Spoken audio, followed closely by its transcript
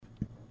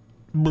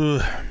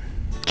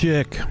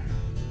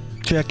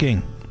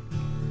Checking.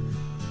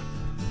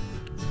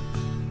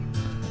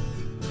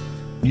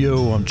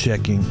 Yo, I'm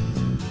checking.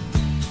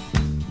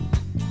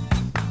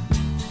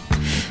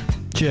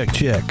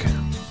 Check.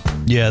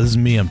 Yeah, this is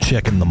me. I'm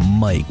checking the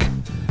mic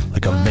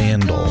like a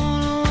vandal.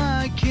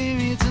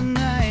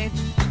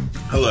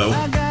 Hello.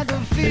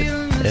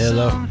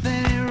 Hello.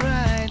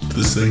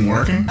 This thing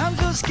working?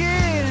 This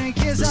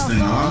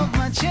thing on?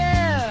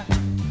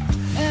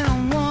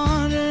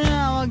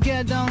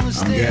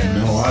 I'm getting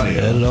no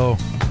audio. Hello.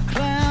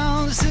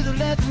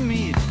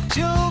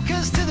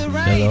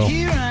 Hello.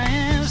 Here I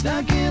am,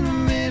 stuck in the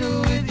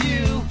middle with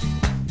you.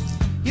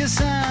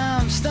 Yes,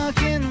 I'm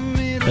stuck in the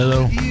middle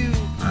Hello. with you.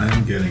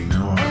 I'm getting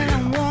no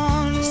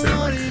audio. Is there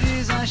like,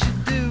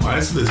 why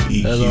is this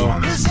EQ Hello.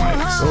 on this mic?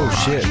 Oh,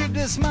 shit.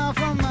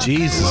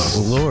 Jesus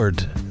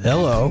Lord.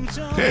 Hello.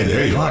 Hey,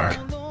 there you are.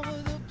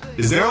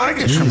 Is there like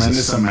a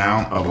tremendous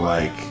amount of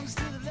like,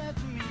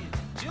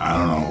 I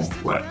don't know,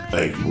 what,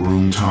 like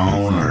room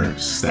tone or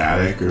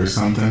static or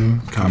something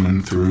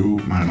coming through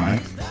my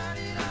mic?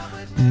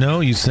 No,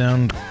 you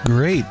sound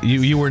great.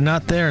 You were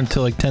not there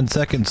until like 10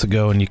 seconds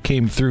ago, and you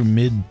came through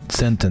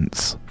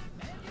mid-sentence.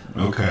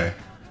 Okay.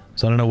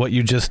 So I don't know what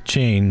you just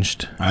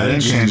changed. I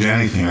didn't change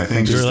anything. I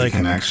think just like, the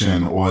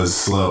connection was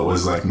slow,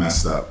 was like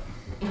messed up.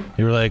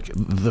 You were like,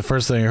 the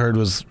first thing I heard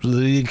was,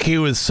 the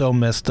EQ is so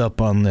messed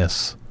up on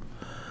this.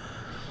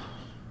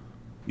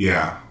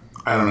 Yeah.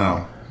 I don't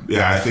know.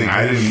 Yeah, I think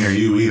I didn't hear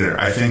you either.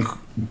 I think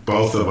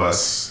both of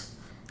us,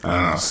 I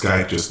don't know,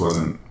 Skype just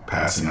wasn't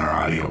passing our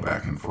audio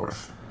back and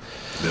forth.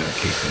 Then it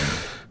kicked in.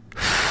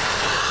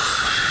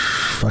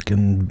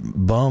 Fucking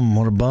bum.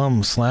 What a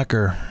bum.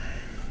 Slacker.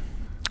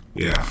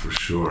 Yeah, for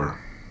sure.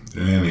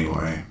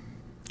 Anyway.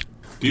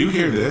 Do you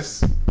hear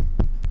this?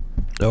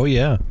 Oh,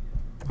 yeah.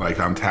 Like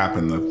I'm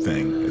tapping the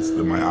thing.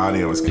 My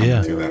audio is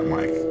coming through that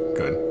mic.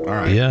 Good. All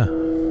right. Yeah.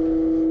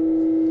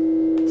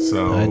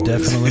 So I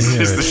definitely is hear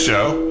this it. the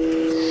show?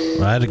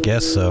 I'd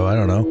guess so. I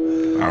don't know.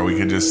 Or we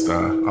could just,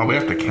 we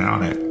have to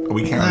count it.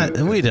 We count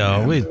it. We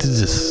don't. We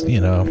just, we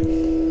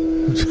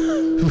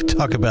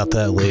talk about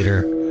that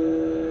later.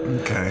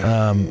 Okay.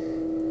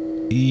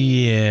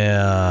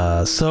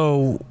 Yeah.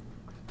 So,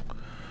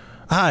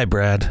 hi,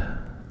 Brad.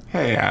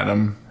 Hey,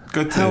 Adam.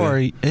 Good to How are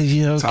you?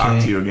 Okay?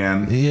 talk to you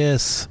again.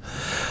 Yes.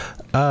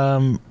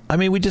 I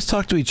mean, we just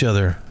talked to each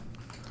other.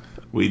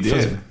 We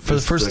did. For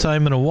the first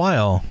time in a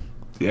while.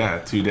 Yeah,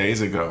 2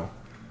 days ago.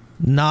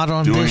 Not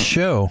on this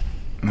show.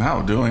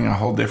 No, doing a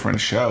whole different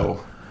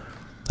show.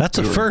 That's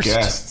a first.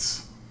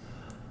 Guests.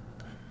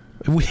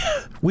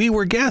 We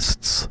were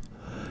guests.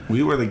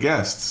 We were the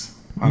guests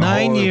on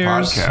 9 a whole years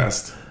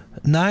podcast.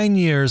 9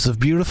 years of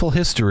beautiful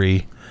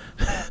history,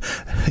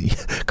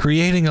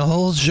 creating a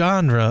whole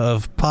genre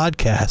of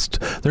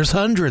podcast. There's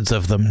hundreds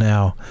of them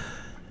now.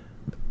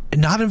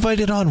 Not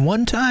invited on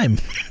one time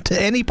to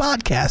any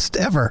podcast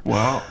ever.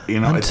 Well,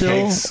 until it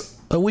takes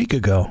a week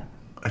ago.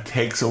 It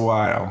takes a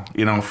while,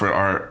 for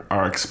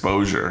our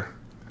exposure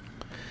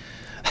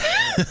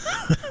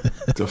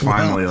to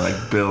finally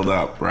build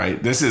up,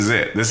 right? This is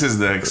it. This is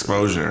the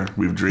exposure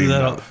we've dreamed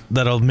of.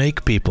 That'll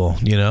make people,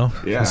 Yeah.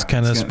 This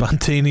kind of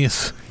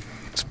spontaneous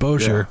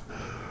exposure.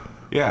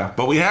 Yeah,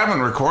 but we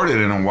haven't recorded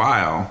in a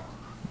while.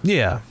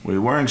 Yeah. We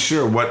weren't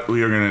sure what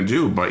we were going to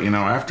do, but,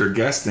 after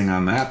guesting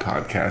on that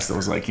podcast, I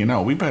was like,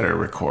 we better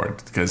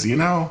record because,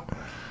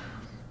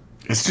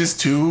 it's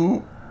just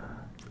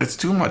it's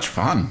too much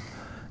fun.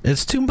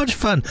 It's too much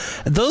fun.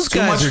 Those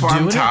guys are doing it.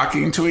 Too much fun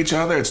talking to each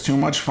other. It's too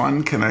much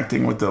fun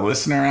connecting with the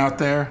listener out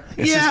there.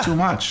 It's just too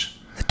much.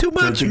 Too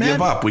much, to man.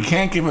 give up. We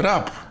can't give it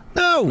up.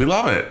 No. We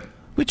love it.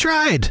 We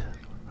tried.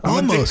 I'm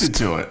Almost. addicted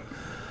to it.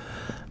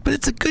 But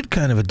it's a good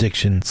kind of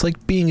addiction. It's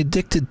like being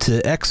addicted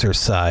to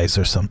exercise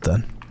or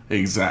something.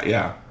 Exactly.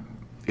 Yeah.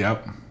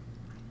 Yep.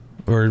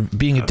 Or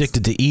being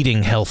addicted to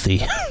eating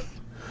healthy.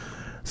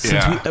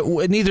 Since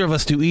neither of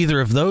us do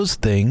either of those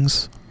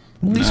things,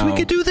 at least we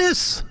could do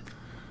this.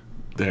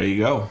 There you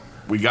go.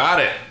 We got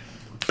it.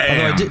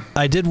 Bam. Although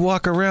I did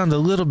walk around a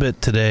little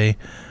bit today.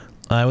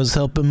 I was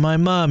helping my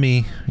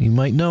mommy. You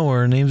might know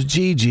her. Her name's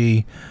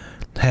Gigi.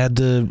 Had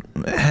to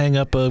hang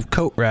up a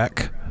coat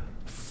rack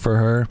for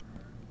her.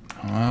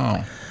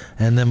 Wow.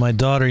 And then my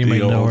daughter, you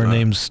might know her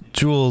name's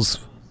Jules.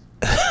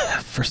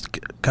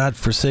 God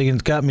forsaken,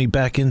 got me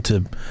back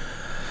into...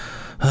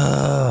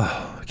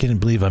 I can't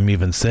believe I'm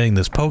even saying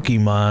this.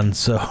 Pokemon.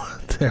 So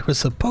there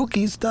was a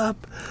Pokestop.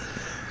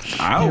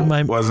 I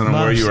wasn't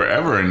aware you were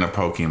ever into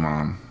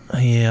Pokemon.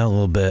 Yeah, a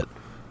little bit.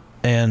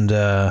 And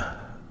I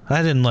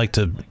didn't like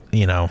to,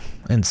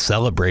 and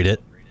celebrate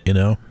it,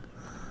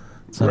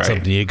 It's not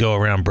something you go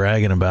around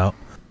bragging about.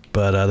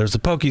 But there's a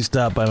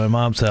Pokestop by my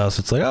mom's house.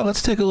 It's like,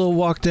 let's take a little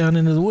walk down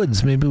into the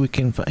woods. Maybe we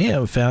can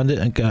we found it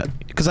and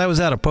because I was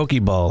out of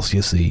Pokeballs,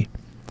 you see.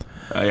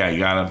 Yeah, you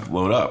gotta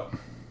load up.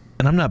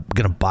 And I'm not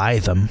gonna buy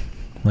them.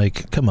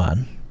 Like, come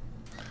on.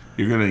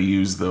 You're gonna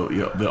use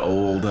the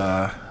old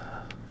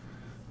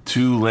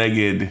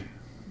two-legged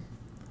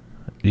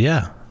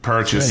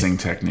purchasing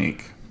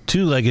technique.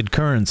 Two-legged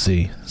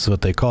currency is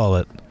what they call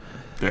it.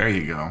 There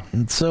you go.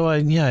 And so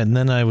and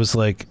then I was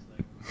like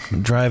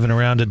driving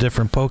around to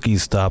different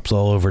Pokestops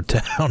all over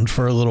town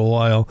for a little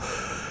while.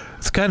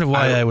 It's kind of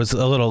why I was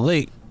a little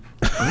late.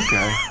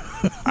 Okay.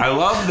 I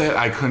love that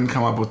I couldn't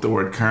come up with the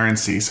word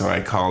currency, so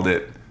I called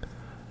it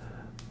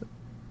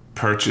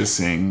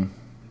purchasing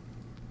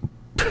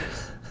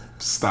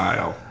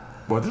style.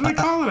 What did I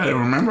call it? I don't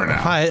remember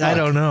now. I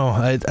don't know.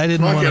 I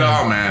didn't want Fuck it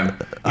all, man.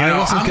 I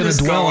wasn't going to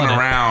dwell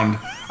on it.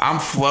 I'm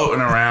floating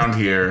around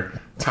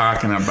here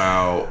talking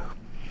about,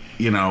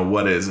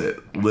 what is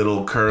it?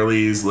 Little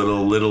curlies,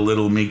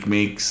 little meek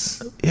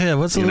meeks. Yeah,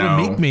 what's a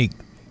little meek?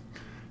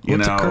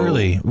 What's a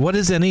curly? What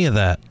is any of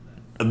that?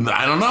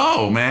 I don't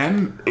know,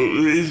 man.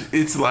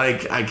 It's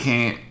like I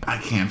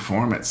can't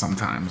form it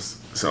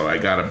sometimes, so I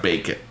gotta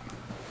bake it.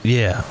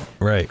 Yeah,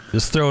 right.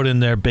 Just throw it in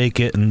there, bake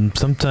it, and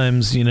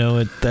sometimes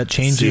that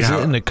changes it,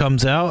 and it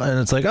comes out, and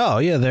it's like, oh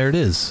yeah, there it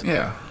is.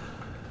 Yeah,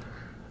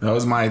 that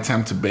was my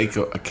attempt to bake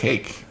a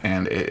cake,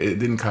 and it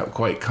didn't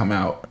quite come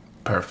out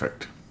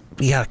perfect.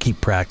 You gotta keep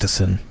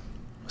practicing.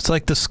 It's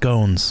like the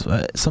scones.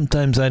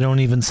 Sometimes I don't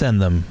even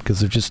send them because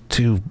they're just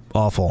too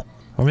awful.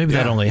 Or maybe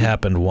that only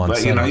happened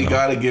once. But you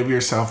got to give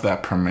yourself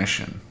that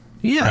permission.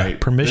 Yeah,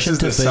 right? permission to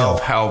fail. This is the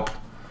self-help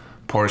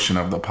portion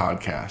of the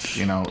podcast.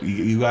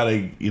 You got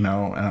to,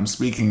 and I'm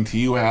speaking to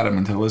you, Adam,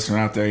 and to the listener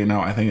out there.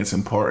 I think it's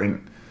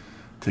important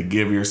to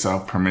give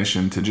yourself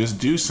permission to just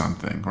do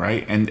something,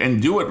 right?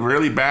 And do it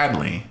really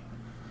badly.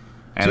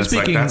 And it's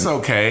like, that's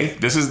okay.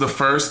 This is the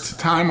first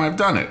time I've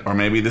done it, or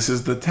maybe this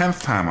is the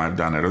 10th time I've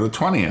done it, or the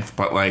 20th.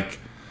 But like,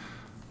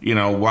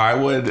 why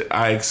would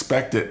I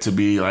expect it to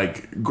be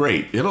like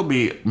great? It'll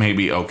be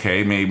maybe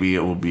okay, maybe it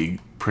will be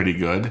pretty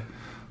good,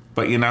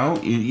 but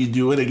you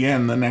do it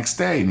again the next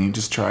day, and you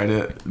just try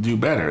to do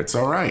better. It's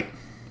all right.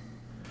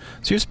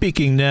 So you're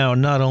speaking now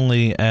not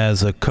only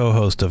as a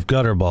co-host of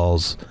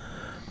Gutterballs,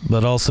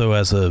 but also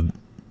as a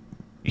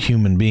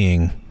human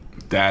being.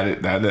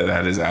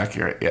 That is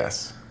accurate.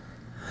 Yes.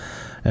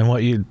 And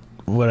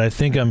what I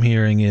think I'm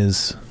hearing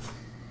is,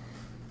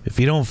 if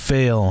you don't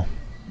fail,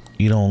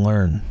 you don't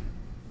learn.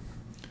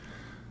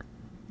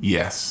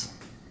 Yes,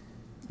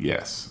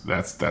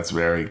 that's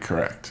very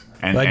correct.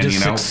 And I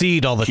just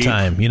succeed all the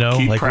time, Keep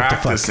like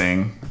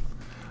practicing. What the fuck?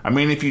 I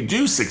mean, if you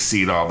do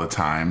succeed all the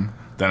time,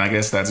 then I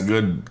guess that's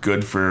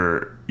good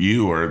for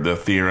you, or the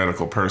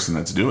theoretical person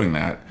that's doing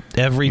that.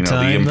 Every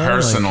time, the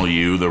impersonal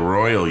you, the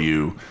royal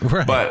you.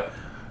 Right. But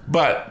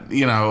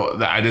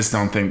I just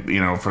don't think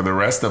for the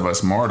rest of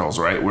us mortals,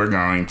 right? We're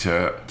going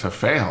to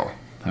fail,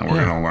 and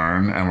we're going to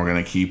learn, and we're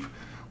going to keep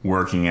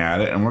working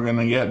at it, and we're going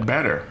to get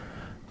better.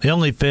 The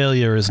only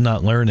failure is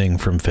not learning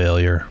from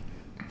failure.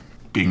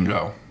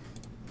 Bingo.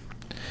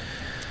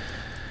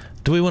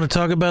 Do we want to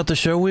talk about the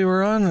show we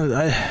were on?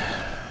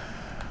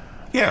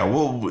 Yeah,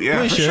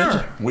 for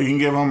sure. We can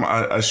give them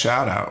a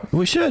shout out.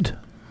 We should.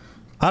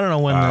 I don't know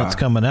when that's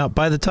coming out.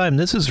 By the time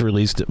this is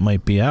released, it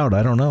might be out.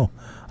 I don't know.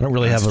 I don't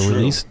really have a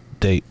release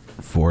date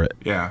for it.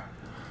 Yeah.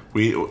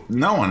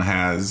 No one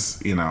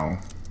has,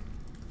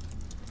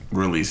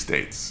 release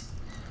dates.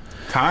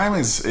 Time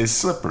is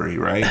slippery,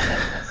 right?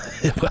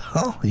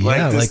 Well, yeah.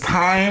 Like this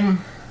time,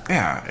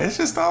 it's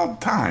just all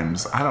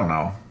times. I don't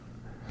know.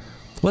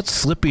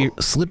 What's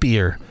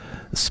slippier,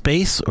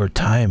 space or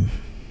time?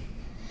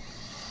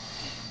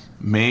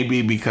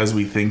 Maybe because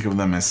we think of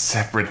them as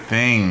separate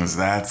things.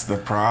 That's the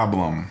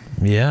problem.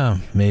 Yeah,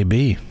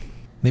 maybe.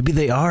 Maybe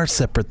they are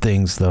separate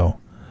things, though.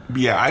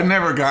 Yeah, I've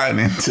never gotten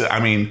into... I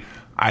mean,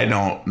 I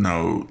don't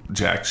know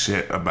jack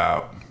shit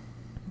about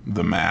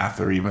the math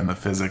or even the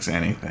physics,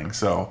 anything.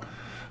 So,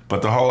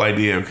 but the whole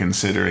idea of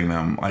considering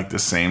them like the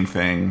same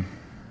thing...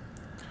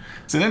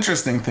 It's an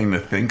interesting thing to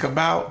think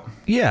about.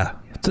 Yeah,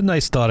 it's a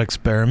nice thought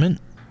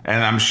experiment.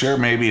 And I'm sure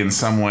maybe in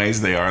some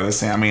ways they are the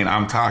same. I mean,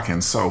 I'm talking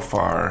so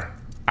far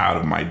out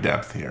of my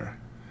depth here.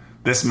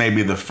 This may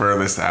be the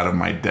furthest out of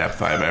my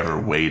depth I've ever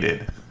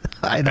waded.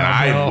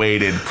 I've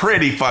waded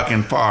pretty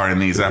fucking far in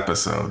these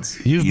episodes.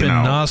 You've been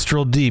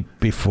nostril deep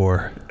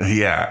before.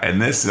 Yeah,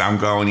 and I'm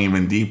going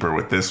even deeper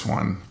with this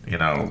one,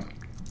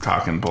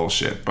 talking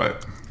bullshit.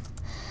 But,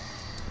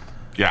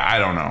 yeah, I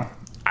don't know.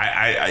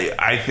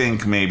 I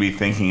think maybe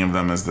thinking of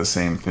them as the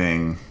same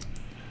thing,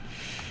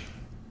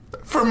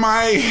 for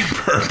my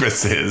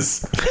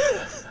purposes,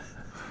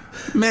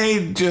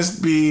 may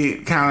just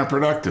be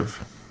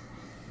counterproductive.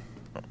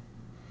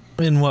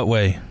 In what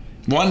way?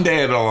 One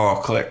day it'll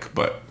all click,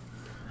 but,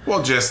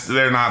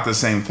 they're not the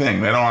same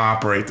thing. They don't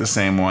operate the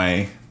same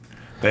way.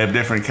 They have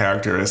different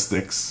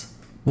characteristics.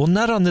 Well,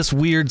 not on this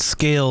weird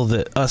scale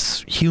that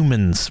us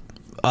humans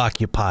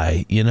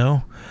occupy,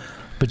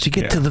 But you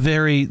get to the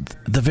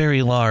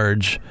very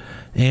large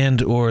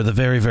and or the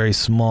very, very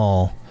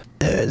small,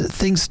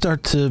 things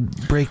start to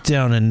break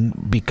down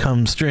and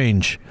become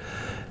strange.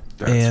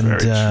 That's very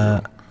true.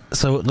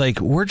 So, like,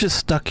 we're just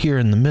stuck here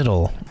in the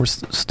middle. We're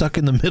stuck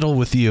in the middle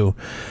with you.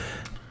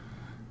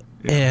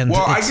 Yeah. And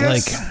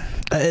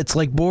it's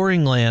like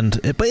boring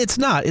land. But it's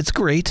not. It's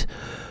great.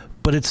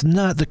 But it's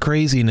not the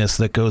craziness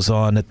that goes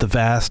on at the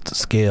vast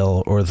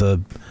scale or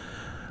the,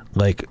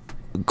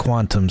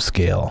 quantum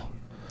scale.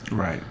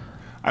 Right.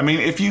 I mean,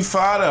 if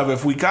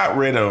we got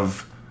rid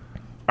of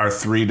our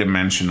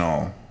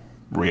 3-dimensional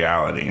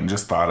reality and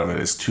just thought of it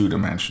as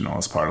 2-dimensional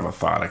as part of a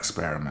thought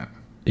experiment.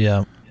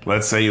 Yeah.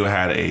 Let's say you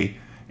had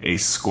a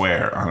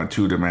square on a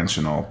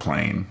 2-dimensional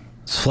plane.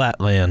 It's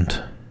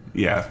flatland.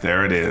 Yeah,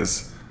 there it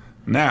is.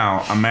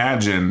 Now,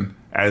 imagine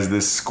as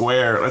this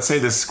square, let's say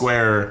this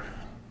square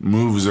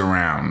moves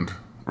around,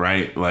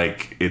 right?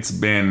 Like it's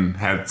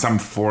had some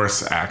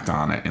force act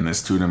on it in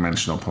this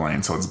 2-dimensional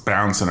plane. So it's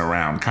bouncing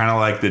around, kind of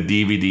like the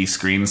DVD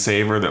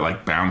screensaver that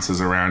like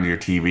bounces around your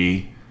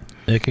TV.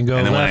 It can go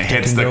and then left, when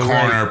it hits the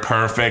corner right.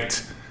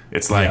 perfect,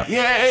 it's like,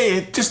 yay,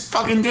 it just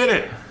fucking did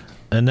it.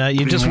 And now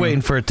you're just waiting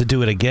for it to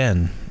do it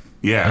again.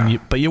 Yeah.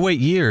 But you wait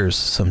years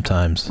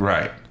sometimes.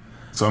 Right.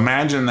 So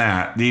imagine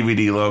that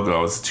DVD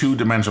logo. It's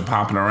 2-dimensional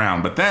popping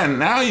around. But then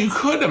now you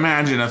could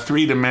imagine a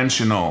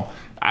 3-dimensional.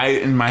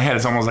 In my head,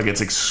 it's almost like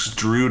it's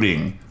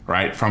extruding,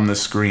 right, from the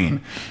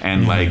screen.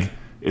 And like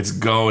it's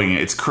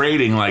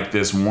creating like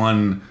this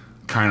one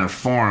kind of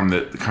form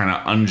that kind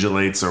of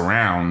undulates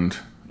around,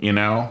 you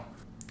know?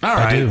 All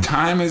right,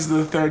 time is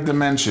the 3rd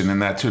dimension in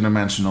that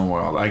 2-dimensional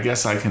world. I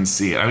guess I can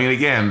see it. I mean,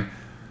 again,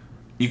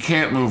 you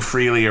can't move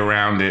freely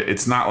around it.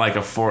 It's not like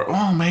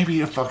maybe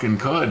you fucking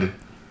could.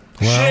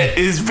 Well, shit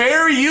is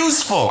very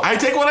useful. I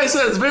take what I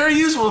said. It's very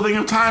useful to think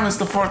of time as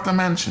the 4th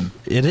dimension.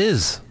 It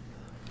is.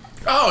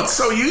 Oh, it's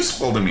so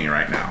useful to me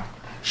right now.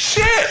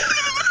 Shit!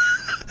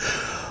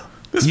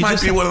 This might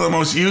be one of the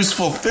most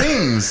useful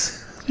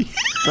things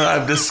that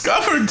I've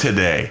discovered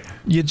today.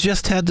 You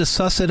just had to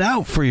suss it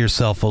out for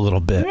yourself a little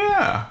bit.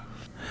 Yeah.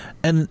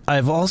 And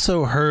I've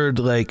also heard,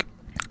 like,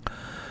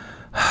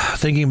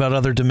 thinking about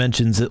other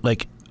dimensions, that,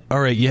 like,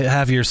 all right, you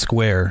have your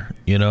square,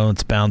 you know,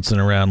 it's bouncing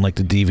around like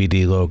the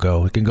DVD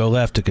logo. It can go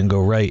left, it can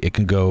go right, it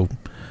can go,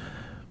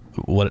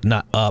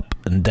 not up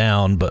and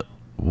down, but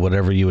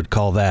whatever you would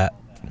call that,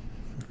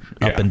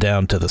 up and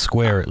down to the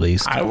square at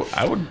least. I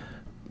would,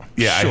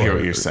 yeah, sure. I hear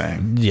what you're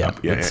saying. Yeah.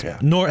 Yeah.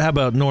 How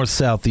about north,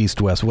 south,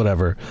 east, west,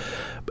 whatever.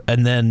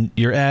 And then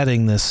you're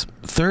adding this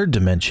 3rd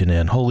dimension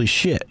in. Holy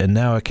shit. And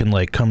now it can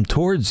like come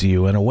towards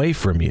you and away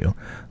from you.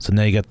 So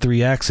now you got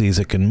 3 axes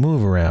it can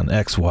move around,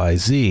 X, Y,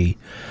 Z.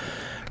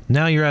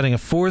 Now you're adding a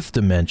 4th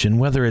dimension,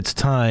 whether it's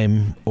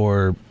time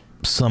or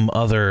some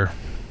other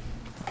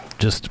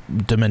just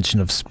dimension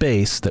of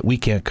space that we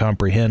can't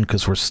comprehend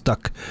because we're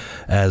stuck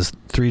as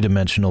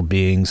 3-dimensional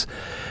beings.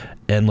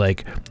 And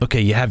like,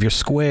 okay, you have your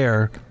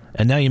square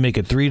and now you make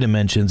it 3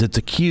 dimensions. It's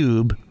a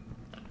cube.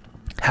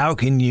 How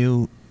can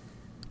you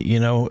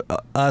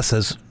us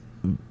as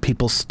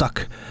people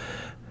stuck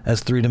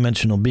as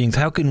 3-dimensional beings,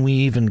 how can we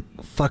even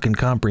fucking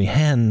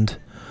comprehend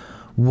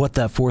what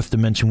that 4th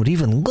dimension would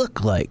even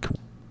look like,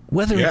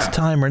 whether it's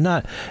time or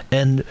not?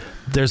 And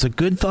there's a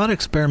good thought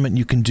experiment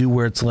you can do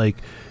where it's like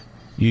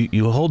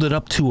you hold it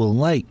up to a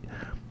light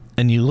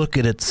and you look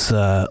at its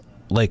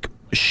like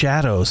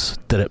shadows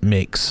that it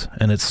makes,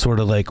 and it's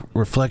sort of like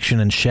reflection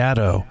and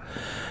shadow,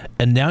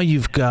 and now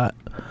you've got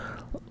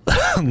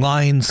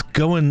lines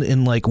going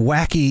in like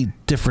wacky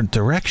different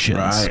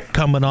directions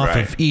coming off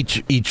of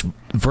each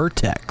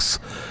vertex.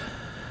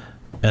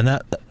 And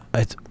that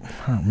I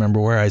don't remember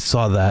where I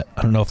saw that.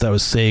 I don't know if that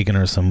was Sagan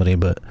or somebody,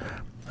 but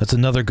that's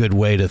another good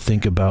way to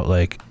think about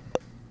like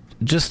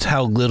just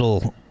how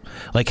little,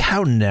 like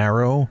how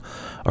narrow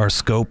our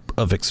scope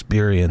of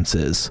experience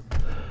is.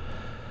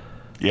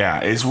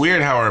 Yeah, it's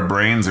weird how our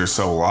brains are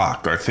so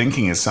locked. Our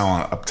thinking is so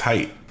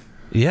uptight.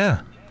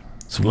 Yeah.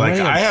 Like,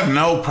 I have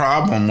no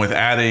problem with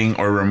adding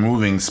or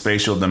removing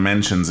spatial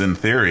dimensions in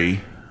theory.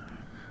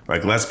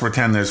 Like, let's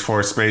pretend there's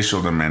 4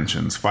 spatial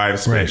dimensions, 5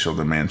 spatial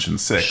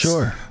dimensions, 6.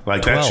 Sure.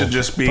 Like, 12. That should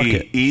just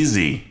be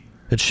easy.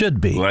 It should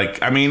be.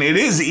 Like, I mean, it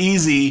is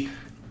easy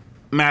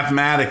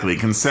mathematically,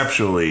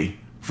 conceptually,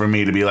 for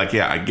me to be like,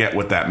 yeah, I get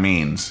what that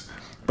means.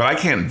 But I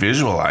can't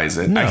visualize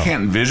it. No. I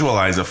can't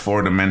visualize a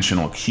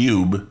 4-dimensional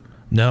cube.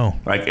 No.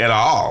 Like, at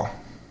all.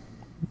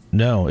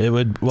 No, it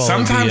would. Well,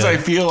 sometimes I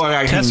feel like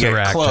I can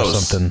get close. Or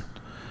something.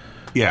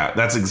 Yeah,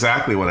 that's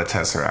exactly what a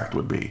tesseract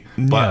would be.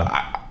 But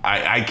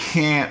I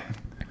can't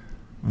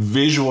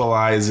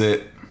visualize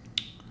it.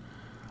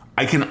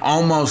 I can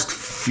almost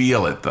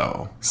feel it,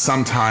 though.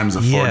 Sometimes a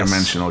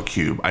 4-dimensional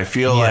cube. I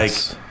feel like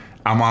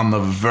I'm on the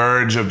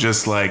verge of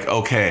just like,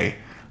 okay,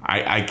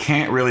 I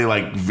can't really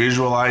like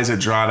visualize it,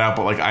 draw it out,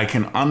 but like I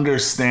can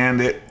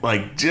understand it,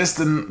 like just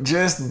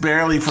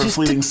barely for a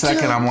fleeting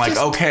second. I'm like,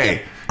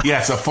 okay.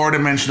 Yes, a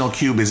 4-dimensional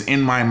cube is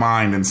in my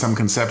mind in some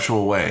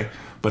conceptual way,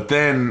 but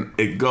then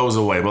it goes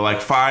away. But like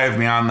 5,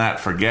 beyond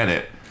that, forget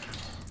it.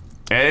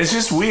 And it's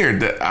just weird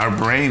that our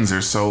brains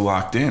are so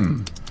locked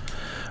in.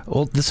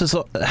 Well, this is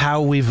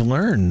how we've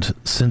learned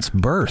since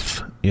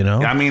birth, you know?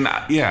 I mean,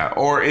 yeah.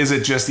 Or is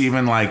it just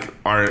even like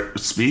our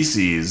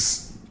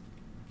species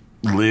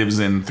lives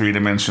in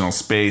 3-dimensional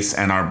space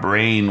and our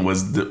brain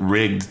was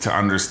rigged to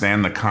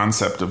understand the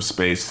concept of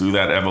space through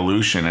that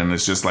evolution, and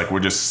it's just like we're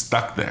just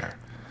stuck there.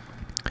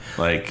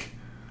 Like,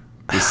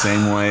 the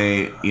same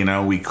way, you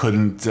know, we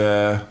couldn't,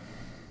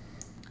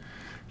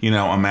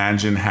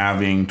 imagine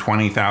having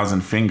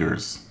 20,000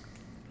 fingers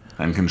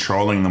and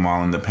controlling them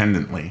all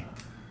independently.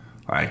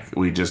 Like,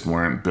 we just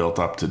weren't built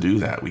up to do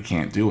that. We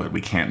can't do it.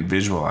 We can't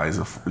visualize.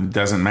 It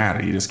doesn't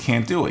matter. You just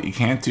can't do it. You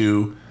can't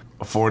do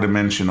a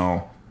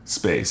 4-dimensional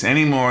space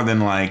any more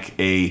than like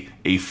a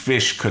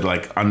fish could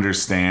like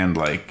understand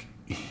like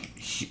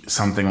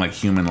something like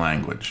human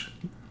language.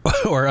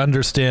 Or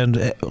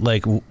understand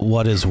like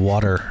what is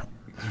water.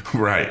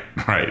 Right.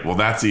 Well,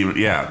 that's even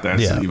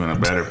even a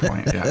better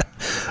point.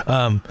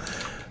 Yeah.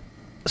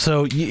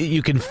 So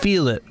you can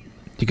feel it.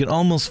 You can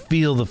almost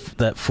feel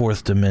that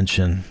fourth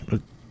dimension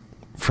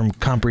from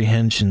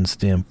comprehension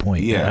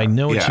standpoint. Yeah, I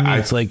know what you mean. I-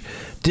 It's like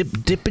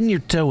dipping your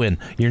toe in.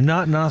 You're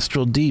not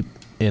nostril deep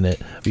in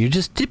it. You're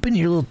just dipping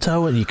your little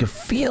toe in. You can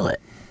feel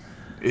it.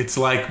 It's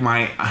like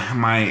my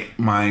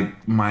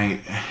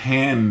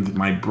hand,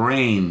 my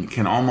brain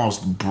can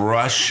almost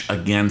brush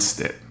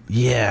against it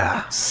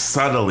Yeah.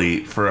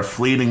 subtly for a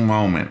fleeting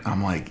moment.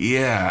 I'm like,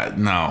 yeah,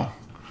 no.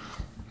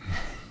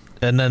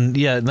 And then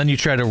you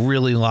try to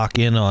really lock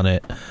in on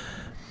it,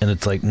 and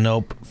it's like,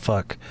 nope,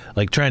 fuck.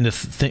 Like trying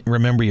to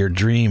remember your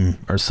dream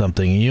or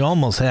something, and you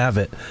almost have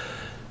it.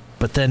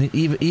 But then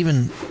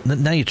even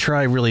now you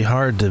try really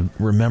hard to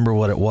remember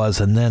what it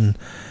was, and then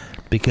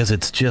because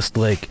it's just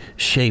like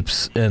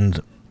shapes and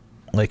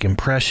like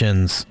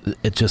impressions,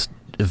 it just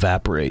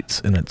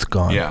evaporates and it's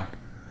gone. Yeah.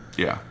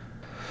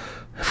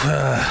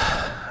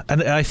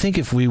 And I think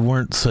if we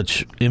weren't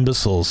such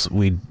imbeciles,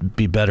 we'd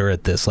be better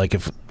at this. Like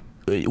if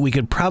we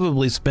could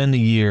probably spend a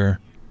year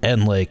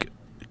and like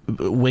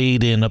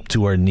wade in up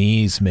to our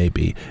knees,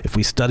 maybe if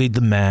we studied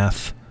the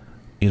math,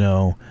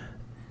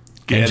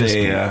 Get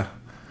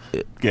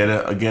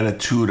a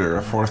tutor,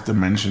 a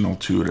 4th-dimensional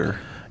tutor.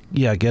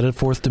 Yeah, get a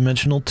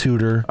 4th-dimensional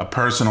tutor. A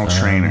personal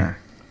trainer,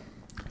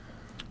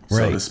 so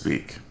right. to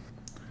speak.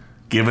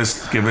 Give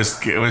us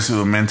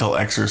the mental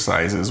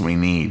exercises we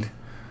need.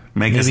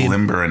 Make us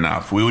limber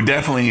enough. We would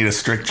definitely need a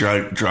strict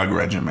drug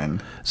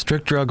regimen.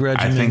 Strict drug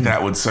regimen. I think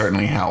that would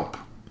certainly help.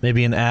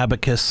 Maybe an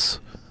abacus.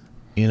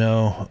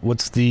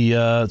 What's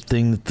the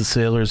thing that the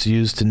sailors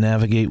use to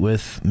navigate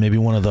with? Maybe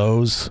one of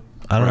those.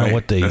 I don't know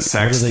what they. A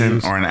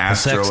sextant or an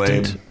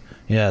astrolabe. Sextant.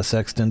 Yeah, a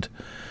sextant.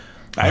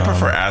 I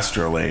prefer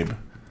astrolabe.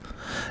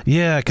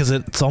 Yeah, because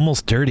it's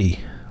almost dirty.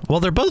 Well,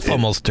 they're both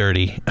almost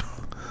dirty.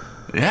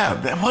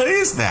 Yeah, what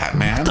is that,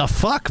 man? What the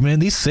fuck, man?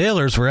 These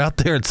sailors were out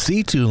there at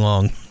sea too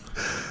long.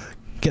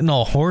 Getting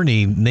all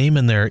horny,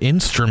 naming their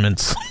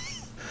instruments.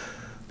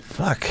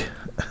 Fuck.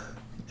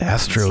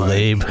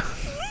 Astrolabe.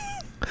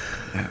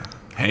 Yeah.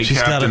 Hey,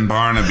 She's Captain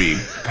Barnaby,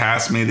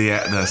 pass me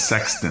the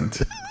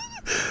sextant.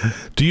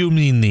 Do you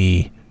mean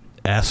the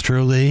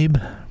astrolabe?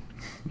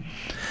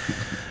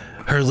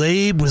 Her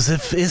labe was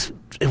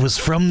it was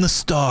from the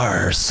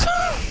stars.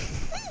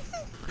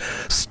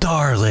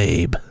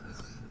 Starlabe.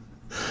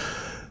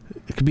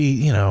 It could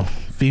be,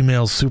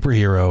 female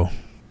superhero.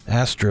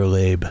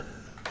 Astrolabe.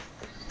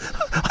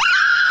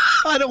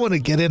 I don't want to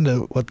get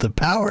into what the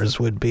powers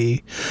would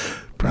be.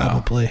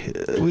 Probably.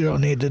 No. We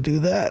don't need to do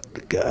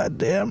that. God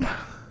damn.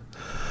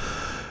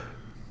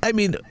 I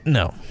mean,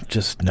 no.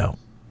 Just no.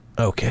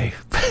 Okay.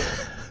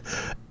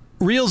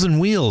 Reels and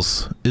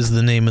Wheels is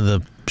the name of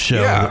the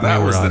show. Yeah,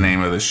 that was the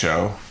name of the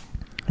show.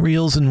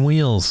 Reels and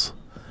Wheels.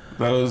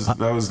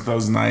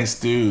 Those nice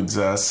dudes,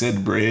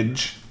 Sid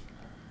Bridge,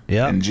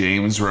 and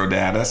James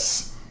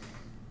Rodatus.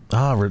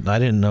 I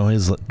didn't know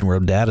his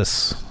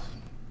Rodatus.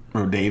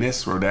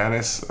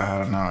 Rodatus. I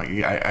don't know.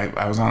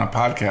 I was on a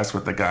podcast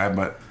with the guy,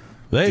 but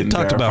they didn't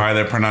talked verify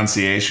about the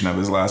pronunciation of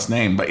his last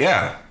name. But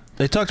yeah,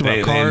 they talked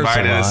about cars. They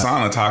invited a lot. us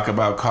on to talk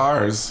about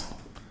cars.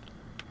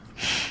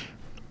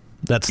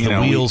 That's the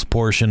wheels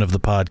portion of the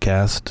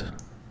podcast.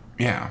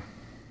 Yeah.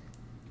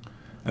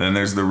 And then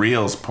there's the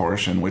reels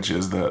portion, which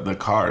is the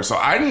cars. So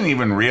I didn't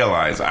even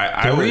realize.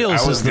 The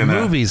reels is the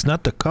movies,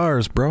 not the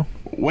cars, bro.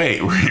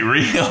 Wait,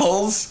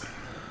 reels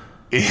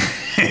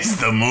is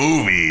the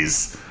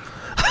movies.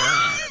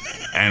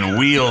 And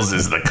wheels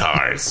is the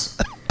cars.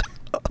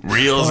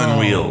 Reels and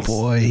wheels.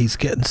 Oh, boy, he's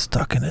getting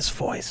stuck in his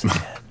voice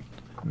again.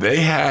 They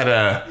had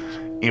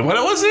what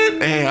was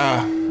it?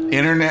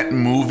 Internet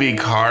movie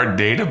card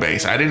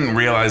database. I didn't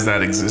realize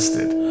that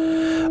existed.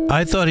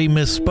 I thought he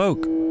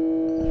misspoke.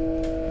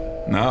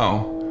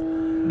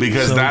 No,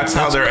 because that's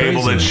how they're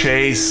able to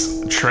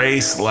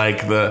trace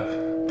like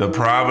the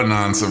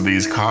provenance of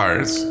these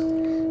cars.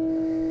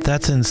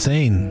 That's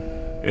insane.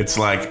 It's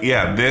like,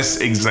 this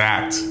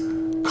exact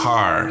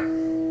car.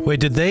 Wait,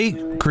 did they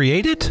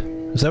create it?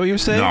 Is that what you're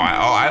saying? No,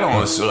 I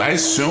don't assume. I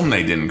assume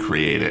they didn't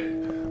create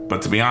it,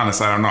 but to be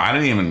honest, I don't know. I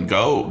didn't even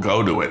go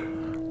to it.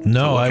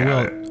 No, I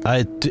will.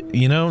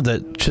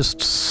 That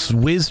just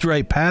whizzed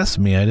right past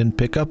me. I didn't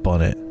pick up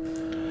on it.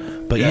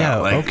 But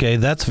okay,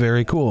 that's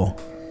very cool.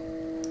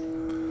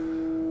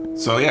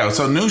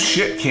 So new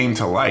shit came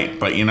to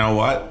light, but you know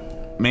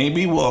what?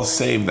 Maybe we'll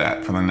save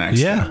that for the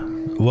next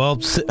one.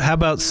 Well, how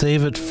about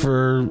save it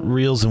for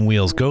Reels and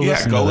Wheels? Go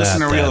listen to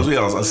Reels and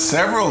Wheels.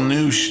 Several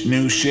new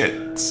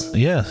shits.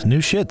 Yeah, new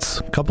shits.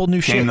 Couple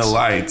new shits. Came to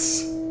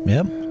lights.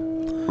 Yep.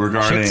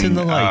 Regarding shits in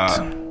the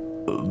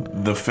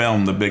light. The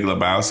film The Big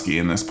Lebowski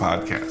in this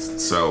podcast.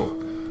 So,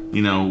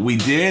 we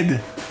did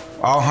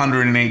all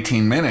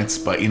 118 minutes,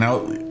 but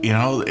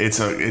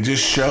it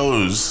just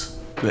shows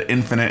the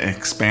infinite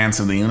expanse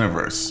of the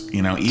universe.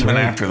 Even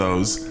after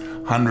those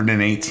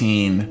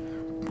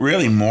 118,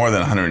 really more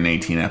than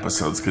 118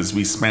 episodes, because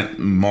we spent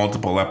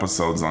multiple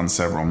episodes on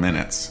several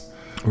minutes.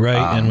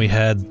 Right, and we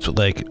had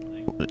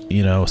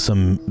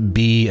some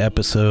B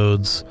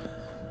episodes.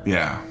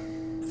 Yeah.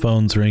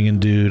 Phones ringing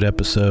dude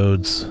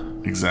episodes.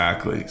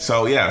 Exactly.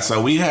 So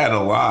we had a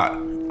lot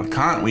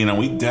of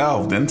we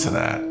delved into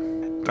that,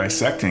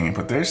 dissecting it,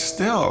 but there's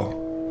still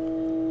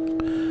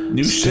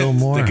new shit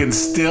more that can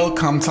still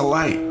come to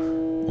light.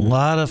 A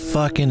lot of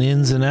fucking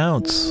ins and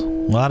outs. A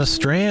lot of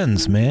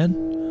strands, man.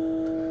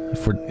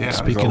 If we're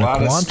speaking of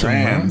quantum,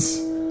 strands.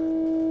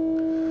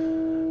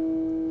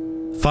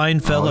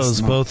 Fine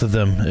fellows, both of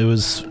them. It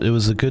was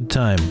a good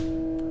time.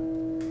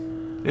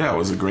 Yeah, it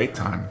was a great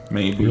time.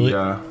 Maybe really?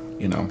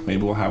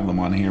 Maybe we'll have them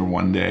on here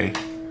one day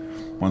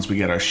once we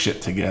get our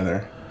shit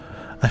together.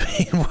 I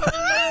mean,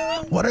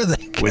 what are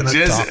they going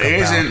to talk about? Which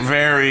isn't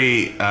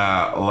very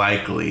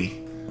likely.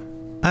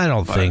 I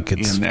don't think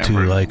it's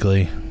too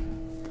likely.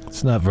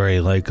 It's not very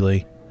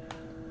likely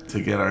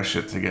to get our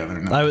shit together.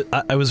 No.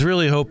 I was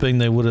really hoping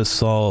they would have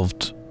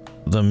solved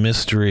the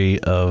mystery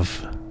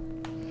of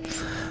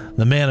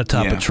the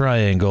Manitoba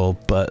Triangle,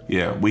 but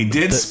we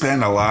did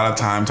spend a lot of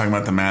time talking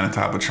about the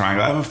Manitoba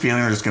Triangle. I have a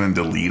feeling they're just going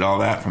to delete all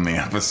that from the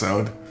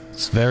episode.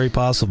 It's very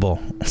possible.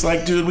 It's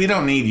like, dude, we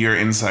don't need your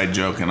inside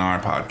joke in our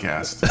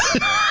podcast.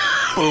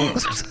 Boom.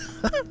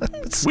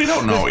 We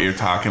don't know what you're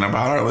talking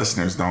about. Our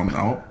listeners don't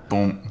know.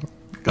 Boom.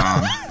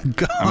 Gone.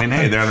 I mean,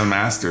 hey, they're the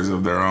masters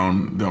of their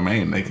own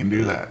domain. They can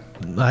do that.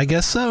 I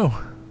guess so.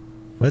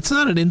 It's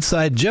not an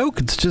inside joke.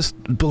 It's just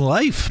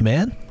life,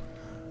 man.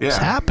 Yeah. It's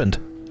happened.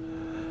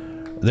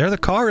 They're the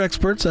car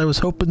experts. I was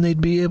hoping they'd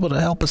be able to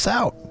help us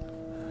out.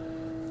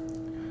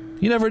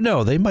 You never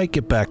know. They might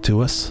get back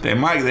to us. They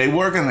might. They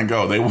were going to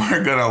go. They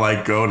were going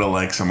to go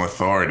to some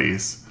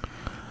authorities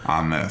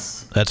on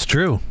this. That's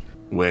true.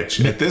 Which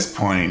at this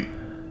point,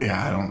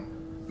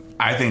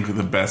 I think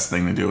the best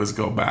thing to do is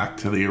go back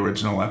to the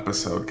original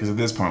episode, because at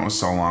this point it was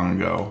so long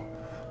ago.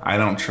 I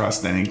don't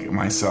trust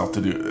myself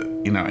to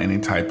do any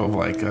type of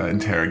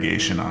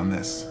interrogation on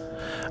this.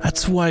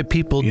 That's why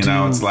people do.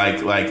 It's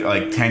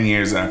like 10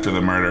 years after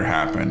the murder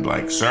happened.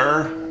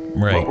 Sir,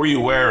 right. What were you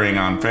wearing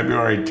on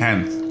February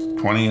 10th,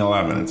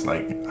 2011? It's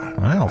I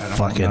don't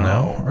fucking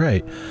know.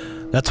 Right.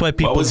 That's why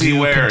people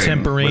do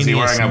contemporaneous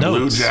notes. Was he wearing a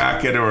blue notes.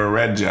 jacket or a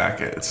red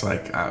jacket? It's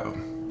it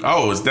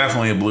was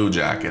definitely a blue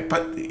jacket.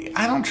 But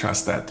I don't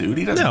trust that dude.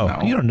 He doesn't know.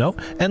 No, you don't know.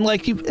 And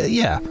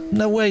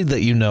no way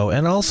that you know.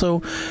 And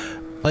also,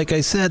 like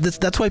I said,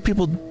 that's why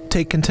people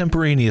take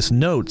contemporaneous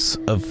notes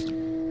of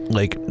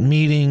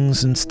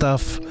meetings and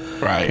stuff.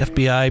 Right.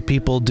 FBI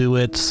people do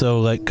it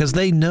because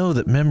they know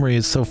that memory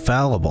is so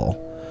fallible.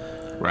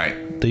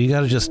 Right. That you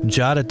got to just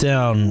jot it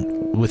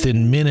down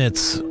within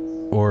minutes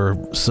or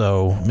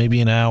so,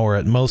 maybe an hour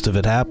at most of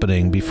it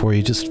happening, before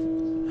you just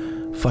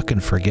fucking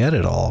forget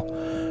it all.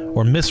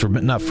 Or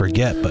not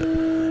forget, but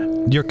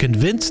you're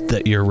convinced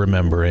that you're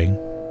remembering,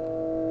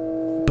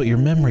 but your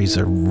memories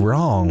are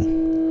wrong.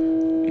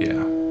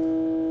 Yeah.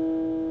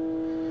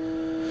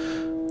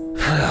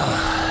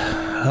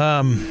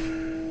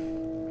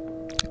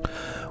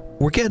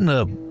 We're getting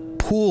a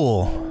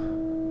pool.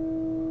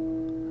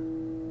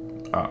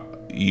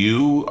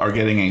 You are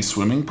getting a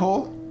swimming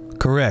pool?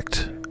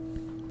 Correct.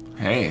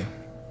 Hey,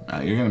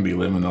 you're going to be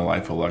living the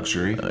life of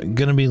luxury.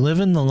 Gonna be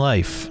living the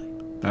life.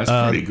 That's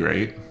pretty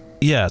great.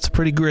 Yeah, it's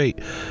pretty great.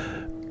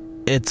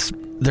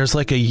 There's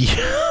a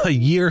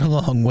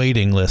year-long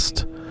waiting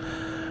list.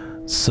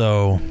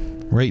 So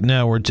right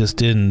now we're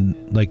just in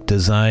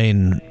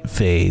design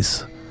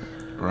phase.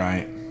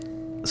 Right.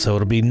 So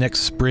it'll be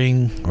next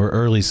spring or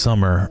early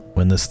summer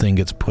when this thing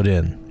gets put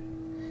in.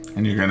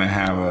 And you're gonna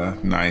have a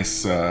nice,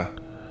 so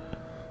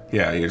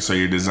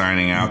you're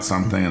designing out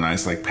something, a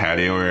nice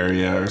patio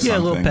area or something. Yeah, a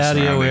little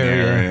patio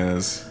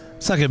areas.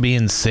 It's not gonna be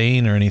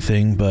insane or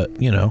anything, but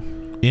in-ground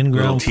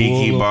pool,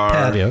 tiki bar.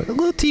 Patio, a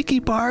little tiki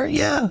bar,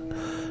 yeah.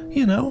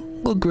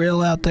 Little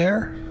grill out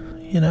there.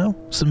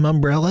 Some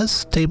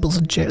umbrellas, tables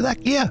and chairs.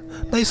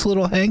 Nice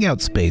little hangout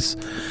space.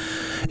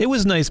 It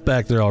was nice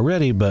back there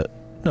already, but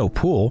no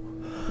pool.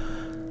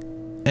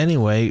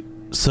 Anyway,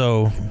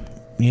 so,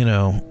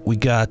 we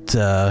got,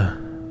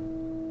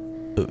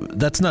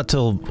 that's not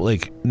till,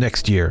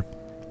 next year.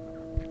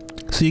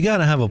 So you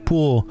gotta have a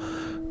pool,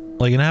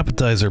 an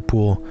appetizer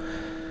pool,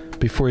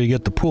 before you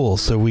get the pool.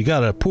 So we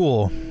got a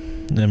pool,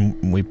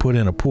 and we put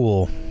in a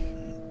pool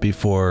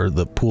before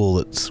the pool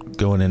that's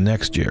going in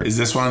next year. Is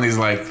this one of these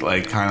kind of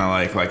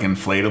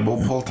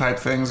inflatable pool type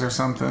things or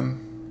something?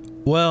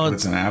 Well,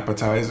 it's an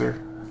appetizer.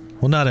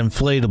 Well, not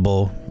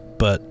inflatable,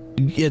 but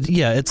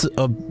it's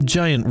a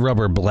giant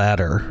rubber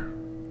bladder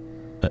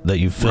that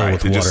you fill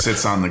with water. It just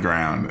sits on the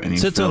ground and you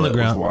fill it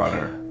with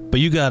water.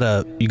 But you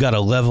gotta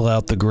level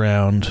out the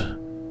ground,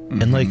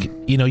 and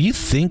you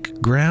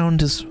think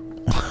ground is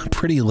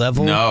pretty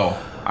level. No.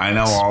 I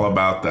know all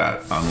about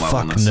that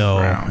unlevelness no,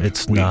 of ground.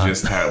 It's not. We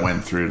just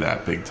went through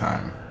that big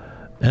time.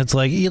 And it's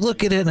like, you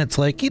look at it and it's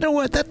like, you know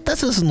what? That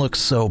doesn't look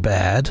so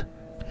bad.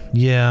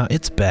 Yeah,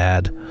 it's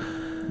bad.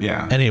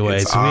 Yeah. Anyway,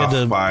 it's so we off had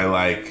to by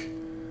like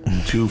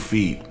 2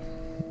 feet.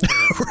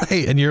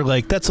 Right, and you're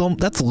like, that's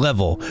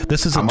level.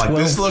 This is I'm a 12.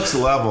 like, this looks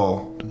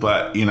level,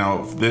 but you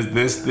know,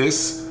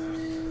 this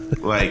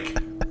like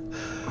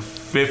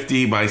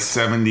 50 by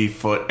 70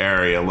 foot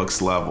area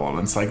looks level. And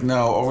it's like,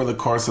 no, over the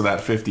course of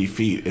that 50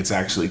 feet, it's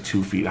actually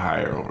 2 feet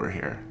higher over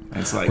here.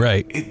 And it's like,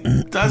 right.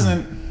 It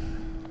doesn't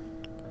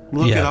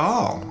look at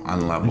all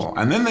unlevel.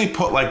 And then they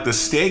put like the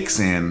stakes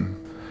in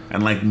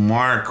and like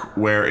mark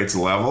where it's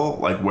level,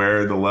 like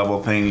where the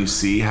level thing you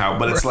see how,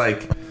 but it's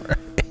like,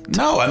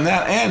 no, and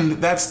that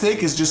end, that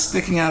stake is just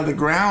sticking out of the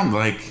ground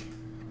like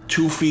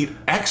 2 feet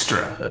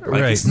extra. Like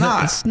right. it's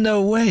not. It's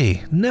no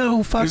way.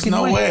 No fucking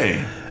There's no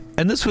way.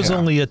 And this was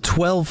only a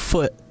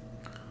 12-foot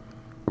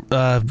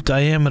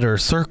diameter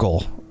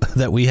circle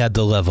that we had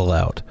to level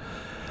out.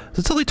 So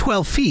it's only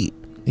 12 feet,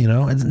 you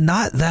know? It's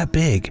not that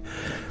big.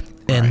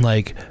 And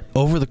like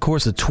over the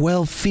course of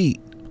 12 feet,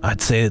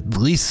 I'd say at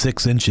least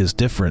 6 inches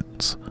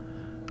difference.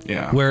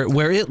 Yeah.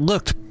 Where it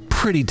looked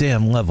pretty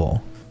damn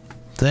level.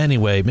 So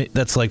anyway,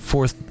 that's like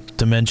fourth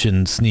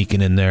dimension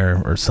sneaking in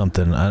there or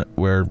something,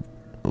 where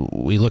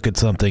we look at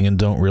something and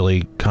don't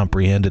really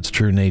comprehend its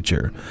true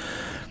nature.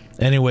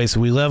 Anyway, so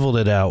we leveled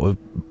it out. We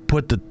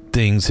put the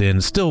things in.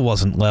 It still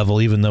wasn't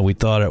level, even though we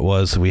thought it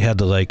was. So we had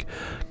to like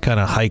kind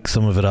of hike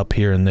some of it up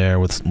here and there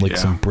with like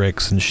some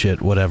bricks and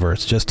shit, whatever.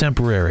 It's just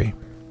temporary.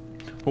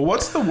 Well,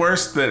 what's the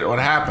worst that would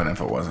happen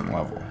if it wasn't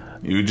level?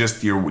 You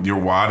just your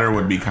water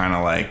would be kind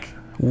of like,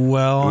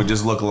 it would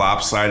just look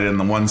lopsided. And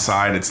the one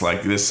side, it's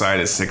like this side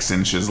is 6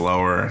 inches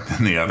lower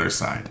than the other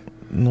side.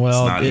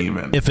 Well, it's not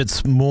even. If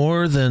it's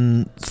more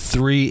than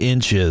 3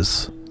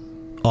 inches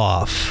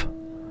off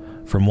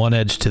from one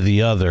edge to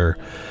the other,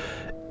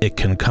 it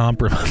can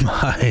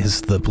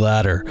compromise the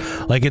bladder.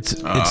 Like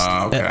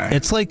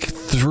it's like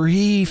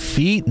 3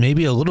 feet,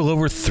 maybe a little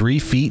over 3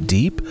 feet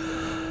deep.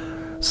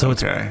 So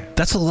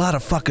that's a lot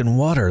of fucking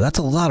water. That's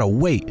a lot of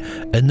weight.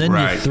 And then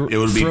it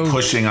would be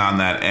pushing on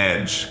that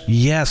edge.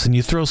 Yes, and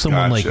you throw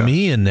someone like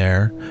me in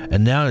there,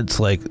 and now it's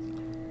like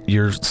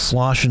you're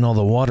sloshing all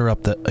the water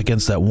up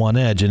against that one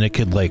edge, and it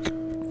could like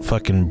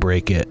fucking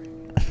break it.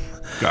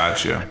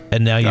 Gotcha.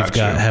 And now you've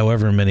got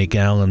however many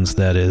gallons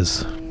that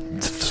is,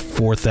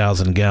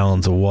 4,000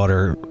 gallons of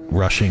water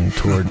rushing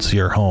towards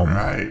your home.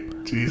 Right.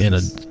 Jesus. In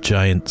a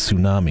giant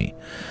tsunami.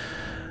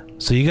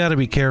 So you got to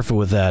be careful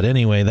with that.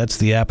 Anyway, that's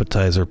the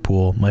appetizer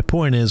pool. My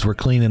point is we're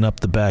cleaning up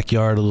the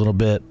backyard a little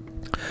bit.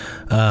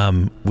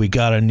 We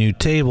got a new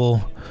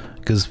table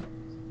because,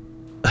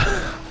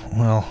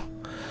 well,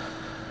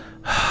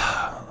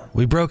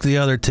 we broke the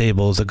other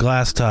table. It was a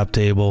glass top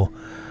table.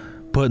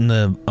 Putting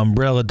the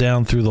umbrella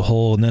down through the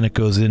hole, and then it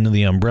goes into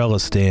the umbrella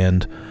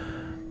stand.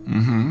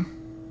 Mm-hmm.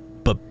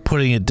 But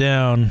putting it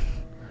down,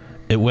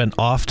 it went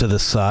off to the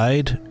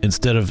side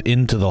instead of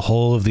into the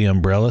hole of the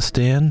umbrella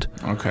stand.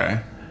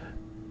 Okay.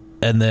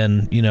 And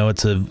then, you know,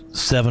 it's a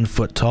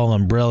 7-foot tall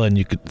umbrella, and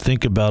you could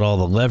think about all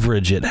the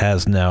leverage it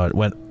has now. It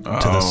went to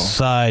the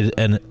side,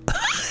 and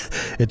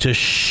it just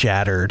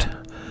shattered.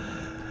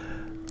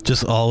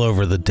 Just all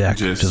over the deck.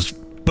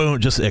 Just boom,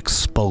 just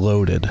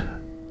exploded.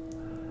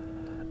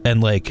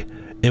 And, like,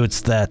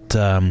 it's that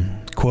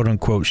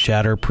quote-unquote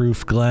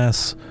shatterproof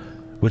glass,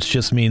 which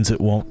just means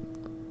it won't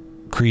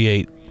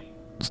create,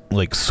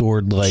 like,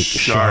 sword-like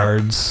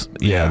shards.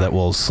 Yeah, that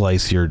will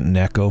slice your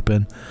neck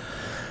open.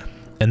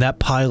 And that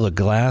pile of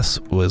glass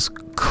was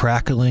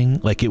crackling,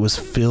 like it was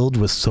filled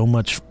with so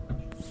much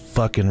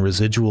fucking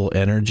residual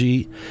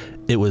energy.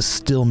 It was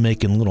still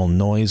making little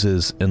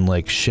noises and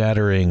like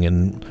shattering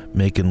and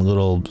making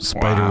little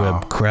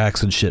spiderweb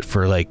cracks and shit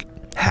for like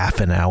half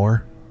an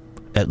hour,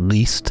 at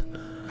least.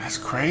 That's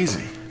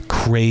crazy.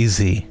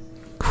 Crazy.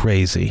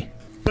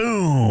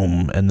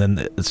 Boom! And then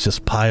it's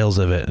just piles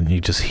of it, and you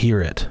just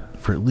hear it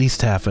for at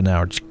least half an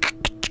hour.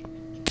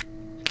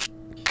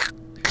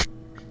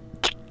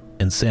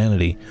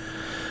 Insanity.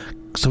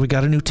 So we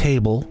got a new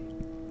table.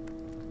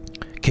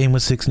 Came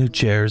with 6 new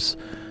chairs.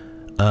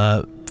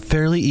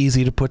 Fairly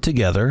easy to put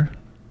together.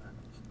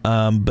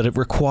 But it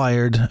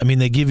required, I mean,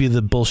 they give you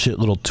the bullshit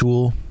little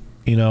tool,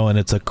 you know, and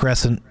it's a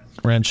crescent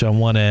wrench on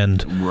one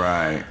end.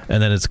 Right.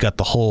 And then it's got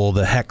the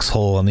hex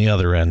hole on the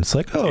other end. It's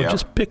like,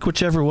 just pick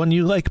whichever one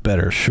you like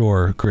better.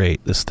 Sure,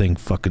 great. This thing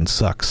fucking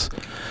sucks.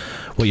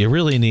 What you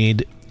really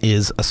need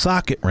is a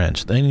socket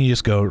wrench. Then you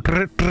just go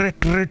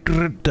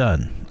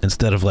done,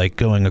 instead of like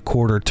going a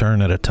quarter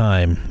turn at a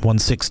time,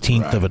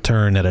 1/16 of a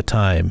turn at a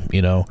time,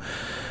 you know,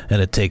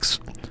 and it takes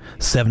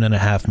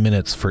 7.5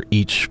 minutes for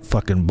each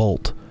fucking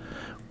bolt.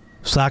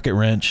 Socket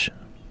wrench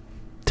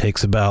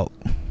takes about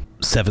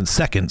 7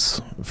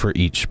 seconds for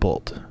each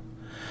bolt.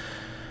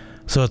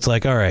 So it's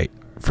like, all right,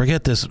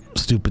 forget this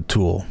stupid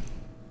tool.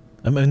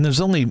 I mean,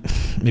 there's only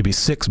maybe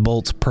 6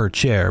 bolts per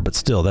chair, but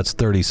still, that's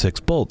 36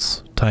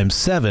 bolts times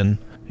 7.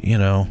 You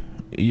know,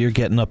 you're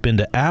getting up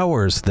into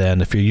hours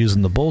then if you're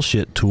using the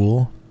bullshit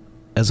tool,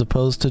 as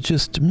opposed to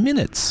just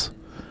minutes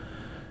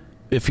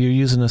if you're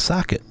using a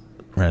socket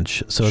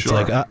wrench. So it's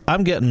Sure. like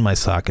I'm getting my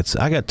sockets.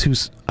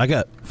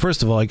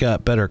 First of all, I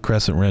got better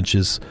crescent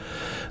wrenches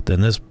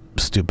than this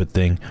stupid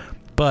thing,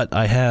 but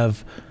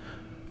I've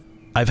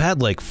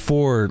had like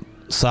 4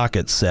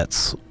 socket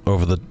sets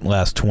over the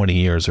last 20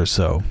 years or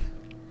so.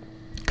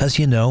 Because,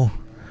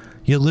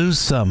 you lose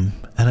some,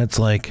 and it's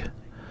like,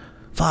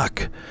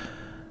 fuck.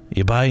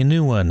 You buy a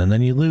new one, and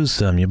then you lose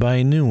some. You buy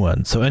a new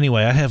one. So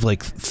anyway, I have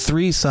like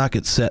 3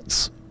 socket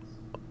sets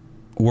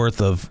worth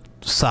of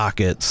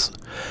sockets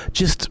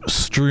just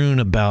strewn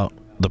about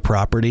the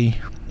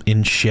property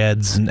in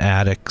sheds and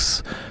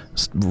attics,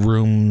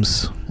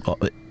 rooms,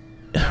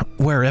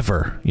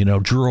 wherever,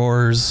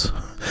 drawers.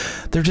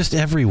 They're just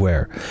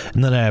everywhere.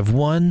 And then I have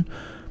one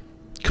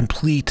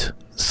complete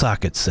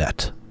socket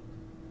set.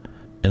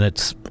 And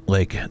it's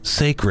like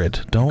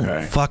sacred.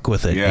 Don't fuck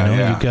with it.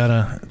 Yeah, You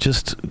gotta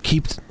just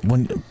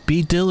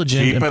be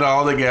diligent. Keep it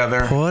all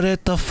together. Put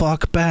it the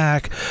fuck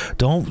back.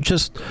 Don't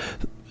just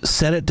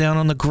set it down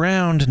on the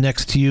ground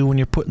next to you when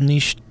you're putting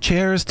these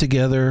chairs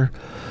together.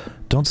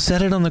 Don't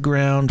set it on the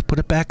ground. Put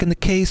it back in the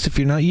case if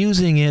you're not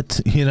using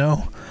it,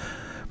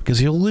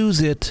 because you'll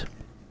lose it.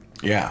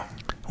 Yeah.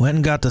 Went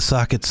and got the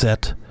socket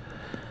set.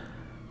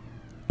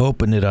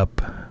 Opened it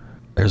up.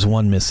 There's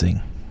one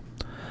missing.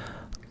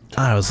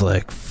 I was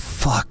like,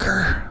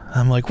 fucker.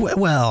 I'm like,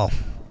 well,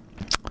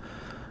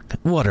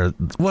 what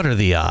are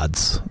the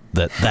odds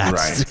that's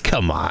right.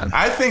 Come on.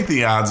 I think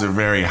the odds are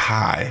very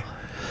high.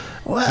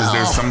 Because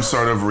there's some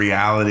sort of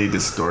reality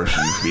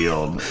distortion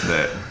field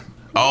that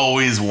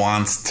always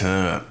wants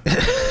to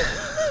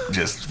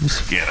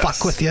just get fuck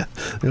us. with you.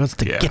 It wants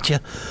to get you.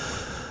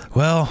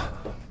 Well,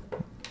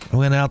 I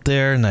went out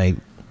there and I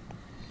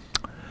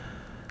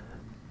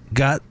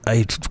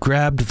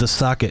grabbed the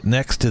socket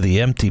next to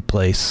the empty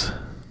place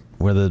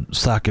where the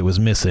socket was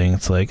missing.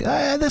 It's like,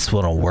 this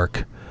one will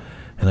work.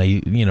 And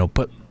I,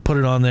 put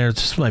it on there,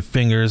 just my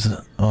fingers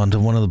onto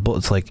one of the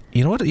bolts. It's like,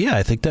 you know what? Yeah,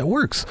 I think that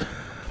works.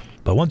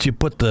 But once you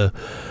put the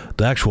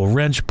actual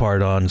wrench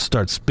part on and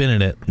start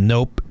spinning it,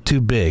 nope, too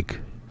big.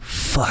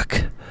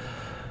 Fuck.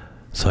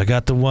 So I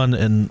got the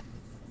one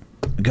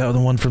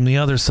from the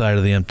other side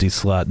of the empty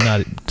slot.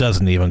 It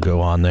doesn't even go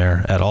on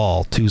there at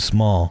all. Too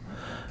small.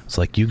 It's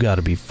like, you got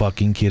to be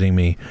fucking kidding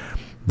me.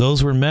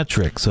 Those were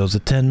metric, so it was a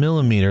 10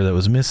 millimeter that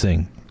was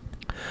missing.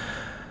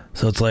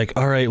 So it's like,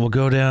 all right, we'll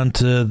go down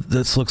to,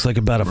 this looks like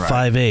about a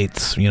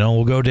 5/8.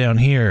 We'll go down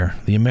here,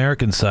 the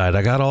American side.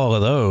 I got all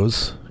of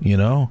those,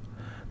 the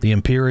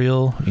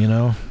Imperial,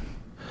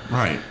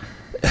 Right.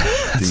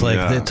 It's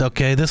it's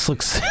okay. This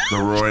looks the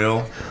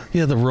Royal.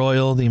 Yeah, the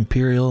Royal, the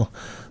Imperial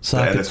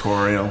socket. The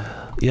editorial.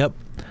 Yep.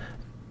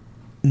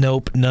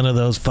 Nope, none of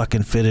those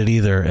fucking fitted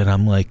either. And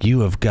I'm like,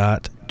 you have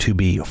got to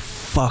be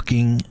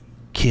fucking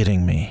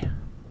kidding me.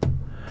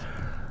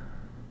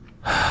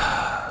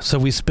 So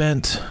we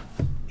spent,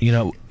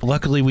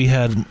 luckily we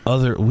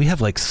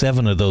have like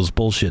 7 of those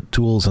bullshit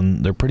tools,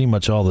 and they're pretty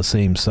much all the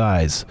same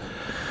size.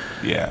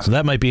 Yeah. So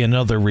that might be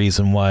another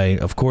reason why,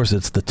 of course,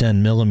 it's the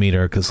 10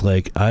 millimeter, because,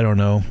 I don't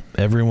know,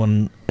 every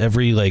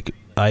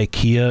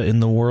IKEA in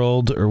the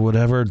world or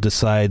whatever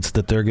decides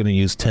that they're going to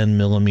use 10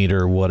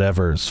 millimeter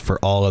whatevers for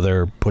all of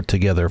their put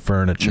together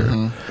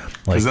furniture.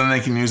 Because then they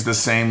can use the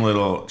same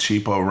little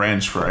cheapo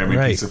wrench for every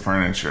piece of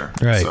furniture.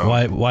 Right. So.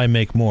 Why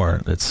make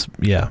more?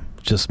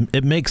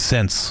 It makes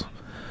sense.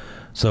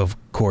 So, of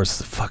course,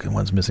 the fucking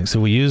one's missing.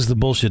 So we used the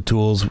bullshit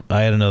tools.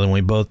 I had another one.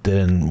 We both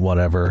did, and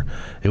whatever.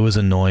 It was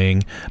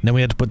annoying. And then we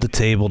had to put the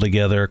table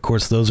together. Of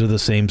course, those are the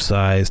same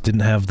size.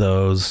 Didn't have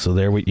those. So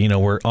there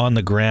we're on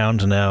the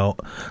ground now,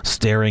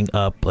 staring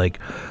up like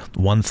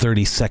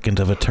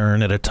 1/32 of a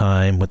turn at a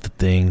time with the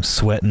thing,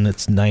 sweating.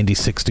 It's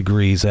 96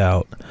 degrees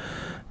out.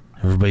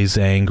 Everybody's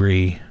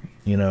angry,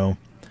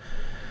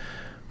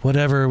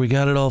 Whatever. We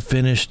got it all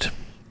finished.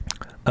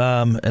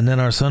 And then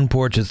our sun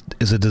porch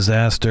is a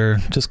disaster,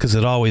 just because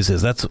it always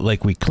is. That's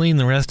like, we clean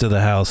the rest of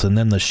the house, and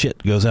then the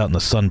shit goes out in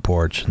the sun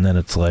porch, and then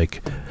it's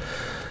like,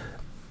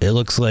 it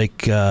looks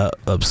like a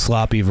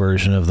sloppy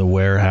version of the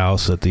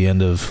warehouse at the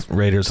end of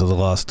Raiders of the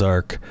Lost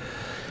Ark.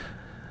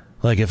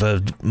 Like if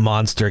a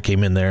monster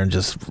came in there and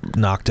just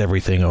knocked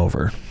everything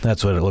over.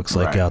 That's what it looks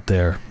like out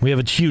there. We have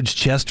a huge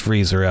chest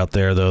freezer out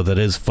there, though, that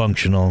is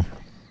functional.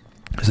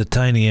 There's a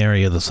tiny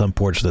area of the sun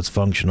porch that's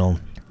functional.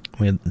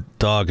 We had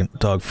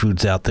dog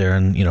foods out there,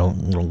 and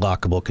little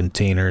lockable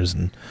containers,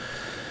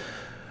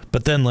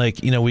 but then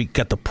we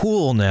got the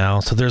pool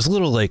now, so there's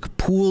little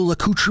pool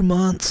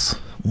accoutrements,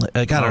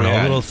 I don't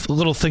know, a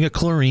little thing of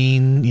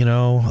chlorine,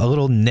 a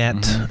little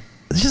net,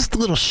 just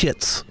little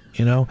shits,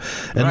 and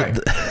right.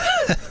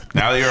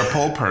 Now that you're a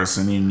pool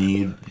person, you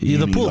need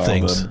the pool all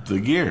things, the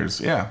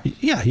gears, yeah,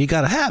 you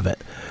gotta have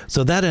it.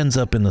 So that ends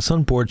up in the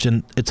sun porch,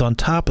 and it's on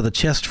top of the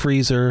chest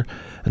freezer,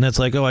 and it's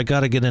like, oh, I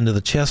gotta get into the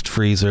chest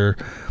freezer.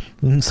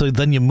 And so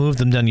then you move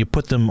them down, you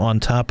put them on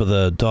top of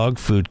the dog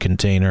food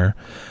container,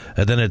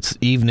 and then it's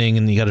evening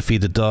and you got to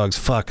feed the dogs.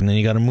 And then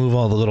you got to move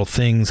all the little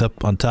things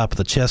up on top of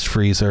the chest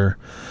freezer,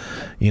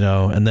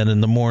 and then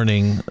in the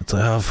morning it's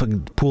like, oh,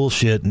 fucking pool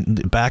shit,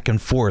 and back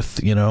and forth,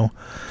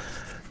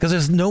 Because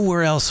there's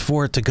nowhere else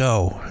for it to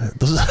go.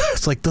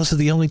 It's like those are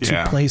the only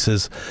two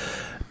places.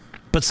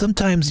 But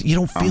sometimes you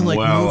don't feel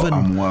moving.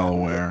 I'm well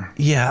aware.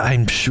 Yeah,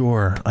 I'm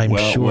sure. I'm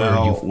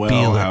sure you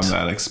feel have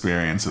that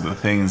experience of the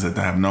things that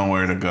have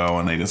nowhere to go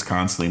and they just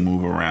constantly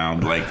move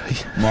around like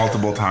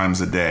multiple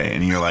times a day.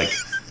 And you're like,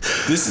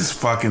 this is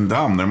fucking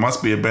dumb. There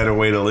must be a better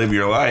way to live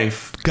your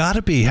life.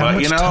 Gotta be. How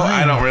much time?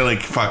 I don't really,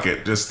 fuck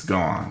it. Just go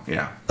on.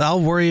 Yeah.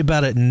 I'll worry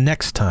about it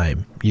next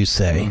time, you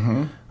say.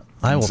 Mm-hmm.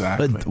 I will.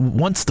 Exactly. But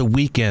once the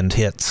weekend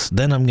hits,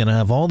 then I'm going to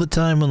have all the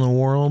time in the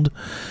world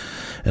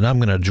and I'm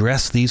going to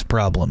address these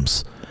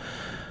problems.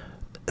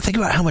 Think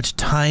about how much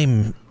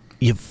time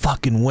you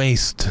fucking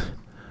waste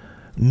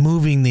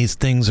moving these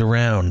things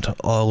around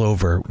all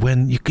over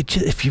when you could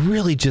if you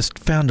really just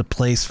found a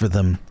place for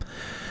them,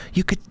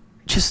 you could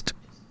just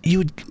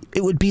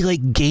it would be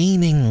like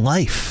gaining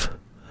life.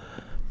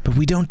 But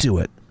we don't do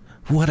it.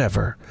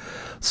 Whatever.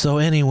 So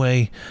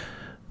anyway,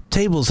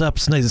 table's up.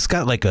 It's nice. It's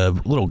got like a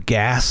little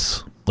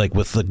gas, like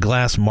with the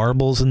glass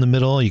marbles in the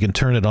middle. You can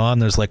turn it on.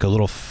 There's like a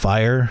little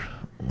fire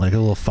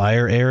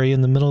area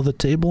in the middle of the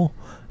table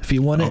if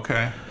you want it.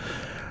 Okay.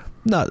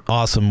 Not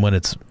awesome when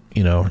it's,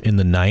 in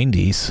the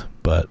 90s,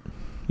 but,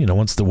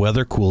 once the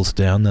weather cools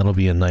down, that'll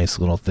be a nice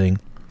little thing.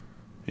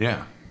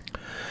 Yeah.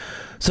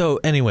 So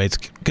anyway, it's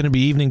going to be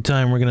evening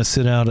time. We're going to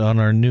sit out on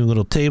our new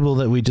little table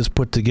that we just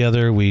put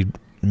together. We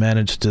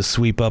managed to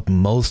sweep up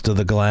most of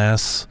the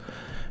glass.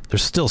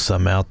 There's still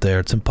some out there.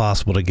 It's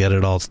impossible to get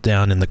it all. It's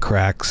down in the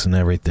cracks and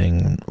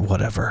everything,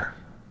 whatever.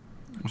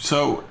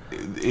 So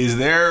is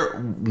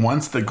there,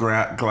 once the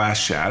glass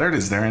shattered,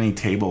 is there any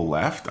table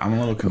left? I'm a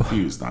little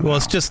confused on that. Well,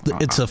 it's just,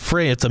 it's a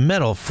frame. It's a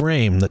metal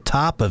frame. The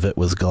top of it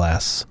was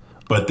glass.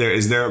 But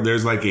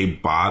there's like a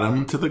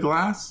bottom to the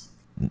glass?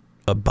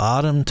 A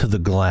bottom to the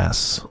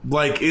glass.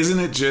 Like, isn't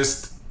it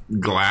just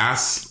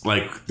glass?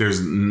 Like,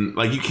 there's,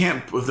 like, you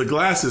can't, if the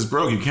glass is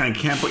broke, you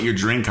can't put your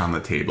drink on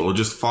the table. It'll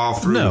just fall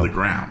through to the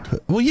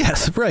ground. Well,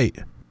 yes, right.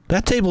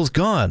 That table's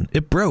gone.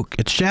 It broke.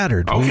 It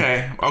shattered.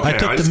 Okay. I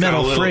took the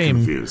metal frame.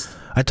 Confused.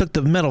 I took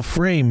the metal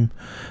frame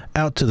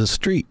out to the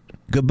street.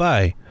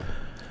 Goodbye.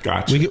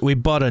 Gotcha. We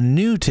bought a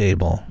new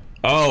table.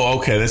 Oh,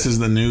 okay. This is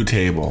the new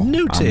table.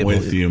 I'm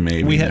with you,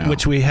 maybe.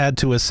 Which we had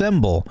to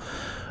assemble,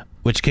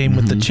 which came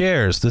with the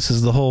chairs. This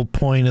is the whole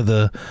point of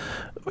the,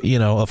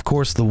 of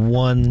course, the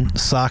one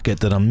socket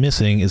that I'm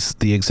missing is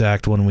the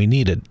exact one we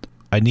needed.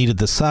 I needed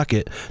the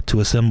socket to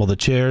assemble the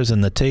chairs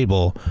and the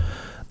table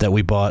that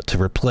we bought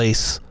to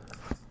replace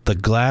the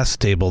glass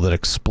table that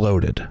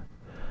exploded.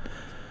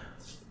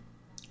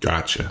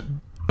 Gotcha.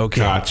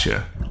 Okay.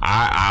 Gotcha.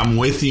 I'm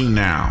with you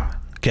now.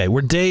 Okay,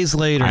 we're days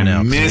later now.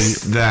 I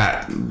missed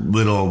that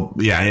little...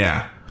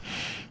 Yeah.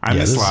 I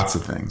missed lots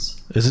of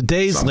things. It's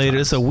days later.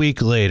 It's a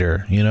week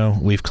later.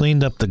 We've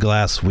cleaned up the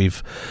glass.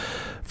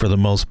 For the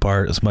most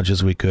part, as much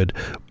as we could.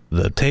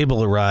 The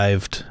table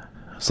arrived.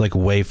 It's like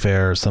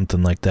Wayfair or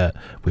something like that.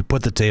 We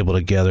put the table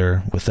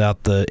together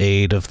without the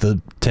aid of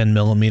the 10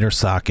 millimeter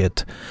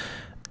socket,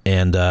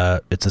 and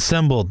it's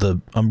assembled.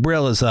 The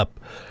umbrella's up,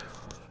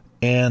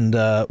 and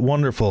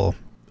wonderful.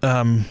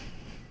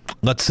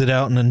 Let's sit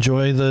out and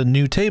enjoy the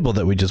new table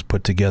that we just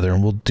put together,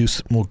 and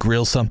we'll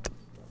grill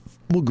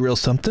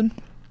something.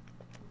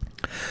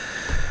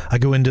 I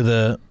go into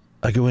the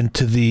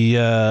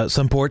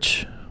sun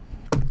porch.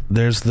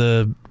 There's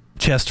the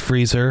chest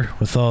freezer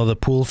with all the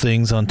pool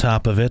things on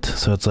top of it.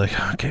 So it's like,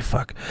 okay,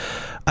 fuck.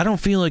 I don't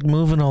feel like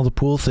moving all the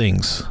pool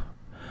things.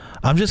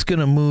 I'm just going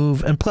to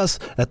move. And plus,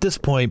 at this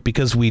point,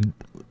 because we'd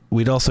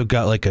also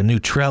got like a new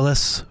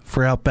trellis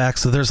for out back.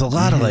 So there's a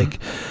lot of like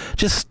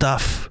just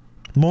stuff,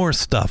 more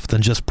stuff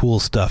than just pool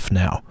stuff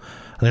now.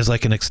 And there's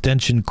like an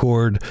extension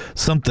cord,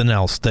 something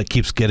else that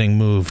keeps getting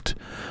moved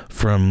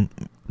from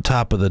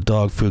top of the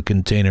dog food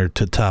container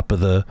to top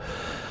of the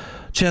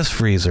chest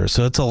freezer.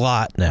 So it's a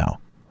lot now.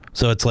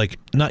 So it's like,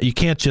 you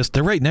can't just,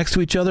 they're right next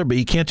to each other, but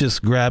you can't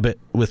just grab it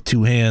with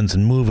two hands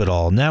and move it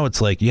all. Now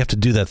it's like you have to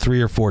do that 3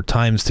 or 4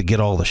 times to get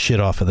all the shit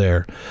off of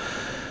there.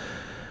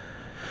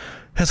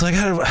 It's like,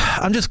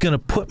 I'm just going to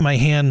put my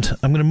hand,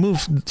 I'm going to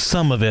move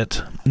some of it,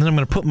 and then I'm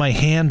going to put my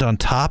hand on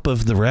top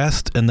of the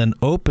rest and then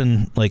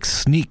open, like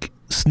sneak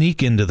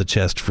into the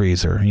chest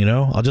freezer,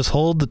 I'll just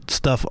hold the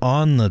stuff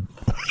on the,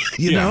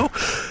 know?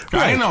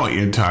 Right. I know what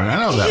you're talking. I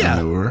know that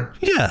maneuver.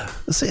 Yeah.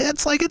 See,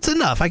 it's like, it's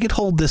enough. I could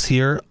hold this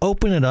here,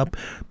 open it up,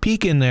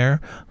 peek in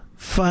there,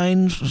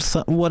 find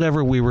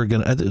whatever we were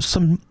going to,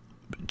 some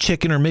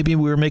chicken, or maybe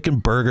we were making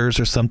burgers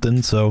or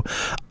something. So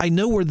I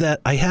know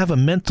I have a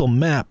mental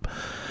map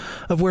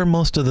of where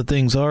most of the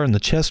things are in the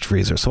chest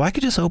freezer. So I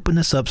could just open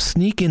this up,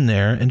 sneak in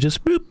there, and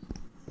just, boop,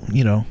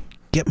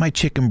 get my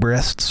chicken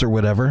breasts or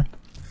whatever.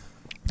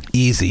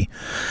 Easy.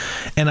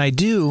 And I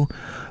do,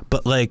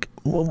 but like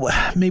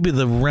maybe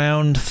the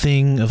round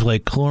thing of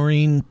like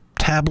chlorine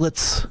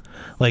tablets,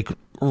 like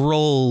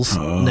rolls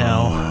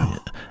now,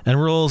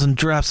 and rolls and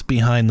drops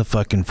behind the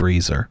fucking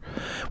freezer,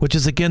 which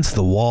is against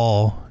the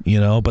wall,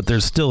 but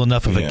there's still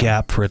enough of a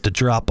gap for it to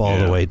drop all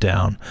the way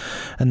down.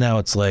 And now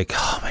it's like,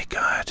 oh my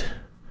God.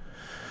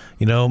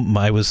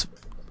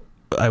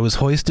 I was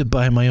hoisted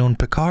by my own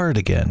Picard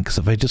again, because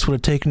if I just would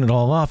have taken it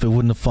all off, it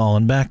wouldn't have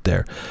fallen back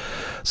there.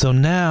 So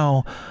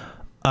now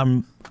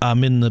I'm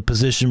in the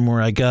position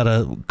where I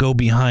gotta go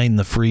behind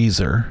the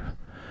freezer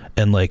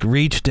and like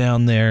reach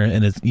down there,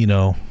 and it's, you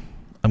know,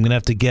 I'm gonna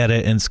have to get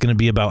it, and it's gonna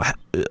be about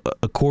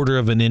a quarter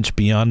of an inch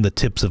beyond the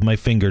tips of my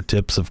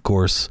fingertips, of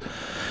course.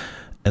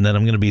 And then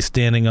I'm gonna be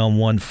standing on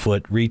one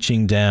foot,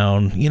 reaching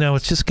down. You know,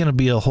 it's just gonna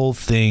be a whole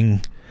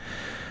thing.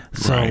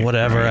 So Right,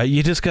 whatever, right.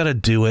 you just got to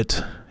do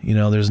it. You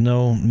know, there's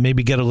no,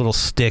 maybe get a little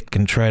stick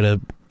and try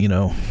to, you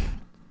know,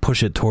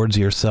 push it towards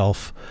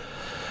yourself.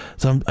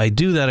 So I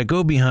do that. I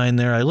go behind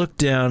there. I look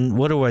down.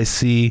 What do I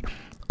see?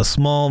 A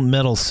small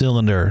metal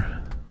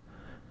cylinder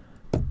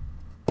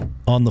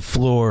on the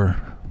floor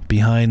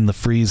behind the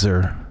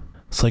freezer.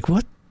 It's like,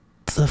 what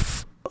the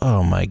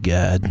oh my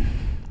God.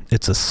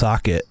 It's a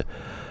socket.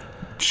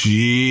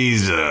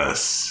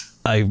 Jesus.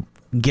 I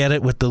get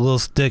it with the little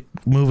stick,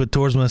 move it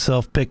towards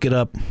myself, pick it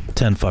up,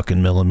 10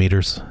 fucking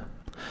millimeters.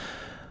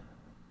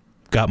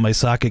 Got my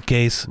socket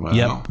case. Wow.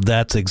 Yep,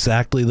 that's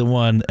exactly the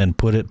one, and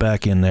put it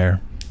back in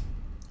there.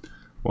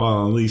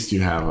 Well, at least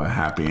you have a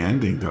happy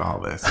ending to all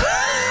this.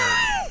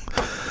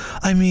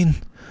 I mean,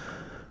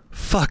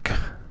 fuck.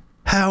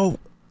 How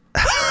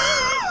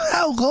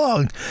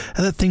long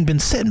had that thing been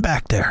sitting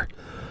back there?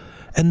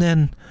 And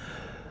then,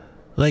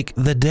 like,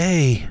 the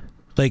day,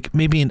 like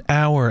maybe an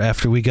hour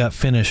after we got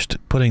finished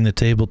putting the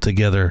table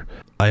together,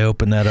 I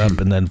opened that up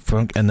and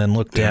then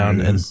looked There down,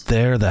 it and is.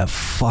 there that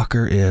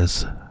fucker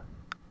is.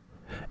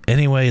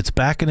 Anyway, it's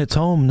back in its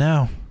home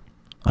now.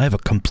 I have a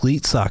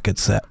complete socket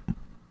set.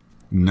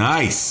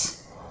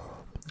 Nice.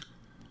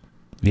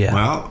 Yeah.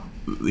 Well,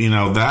 you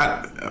know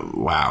that.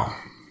 Wow.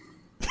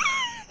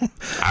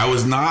 I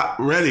was not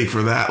ready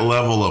for that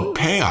level of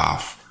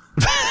payoff.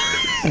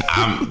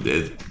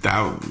 It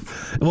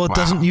Wow.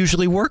 doesn't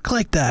usually work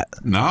like that.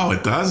 No,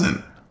 it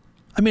doesn't.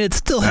 I mean, it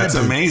still had That's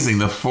to, amazing.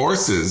 The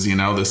forces, you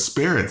know, the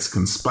spirits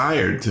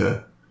conspired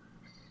to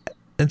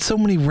and so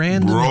many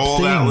random roll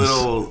things. that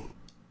little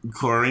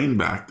chlorine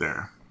back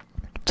there.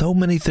 So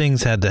many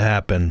things had to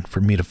happen for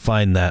me to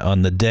find that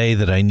on the day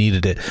that I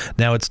needed it.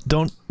 Now,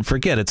 don't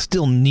forget, it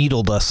still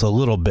needled us a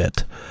little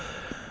bit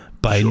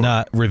by Sure.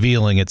 not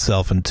revealing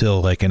itself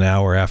until like an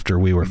hour after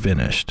we were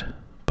finished.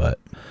 But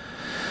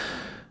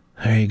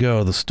there you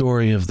go, the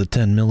story of the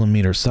 10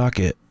 millimeter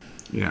socket.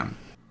 Yeah.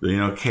 You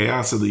know,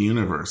 chaos of the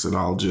universe. It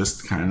all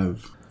just kind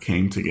of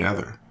came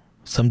together.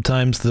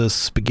 Sometimes the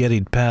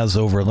spaghettied paths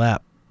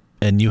overlap,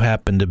 and you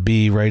happen to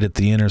be right at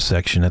the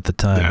intersection at the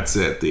time. That's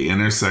it. The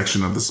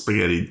intersection of the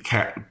spaghetti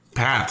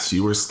paths.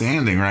 You were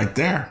standing right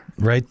there.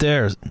 Right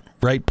there,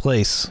 right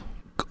place,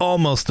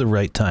 almost the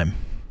right time.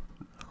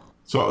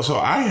 So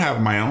I have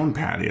my own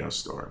patio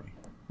story.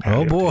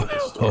 Oh Patio boy!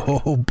 table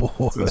story. Oh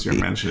boy! Since you're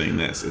mentioning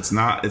this, it's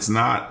not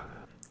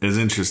as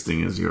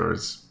interesting as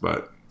yours,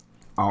 but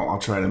I'll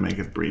try to make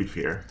it brief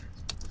here.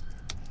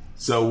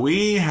 So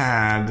we do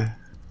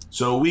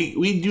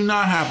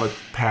not have a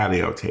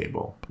patio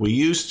table. We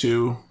used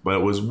to, but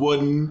it was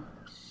wooden.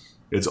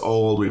 It's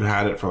old. We've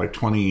had it for like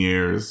 20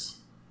 years.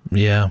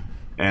 Yeah.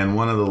 And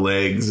one of the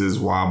legs is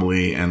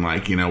wobbly, and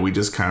like, you know, we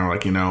just kind of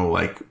like, you know,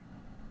 like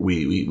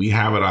we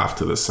have it off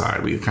to the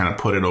side. We kind of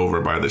put it over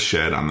by the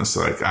shed on the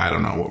side. Like, I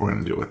don't know what we're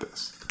going to do with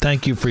this.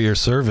 Thank you for your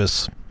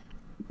service.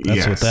 That's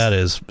Yes. what that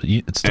is.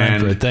 It's time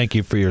for a And- thank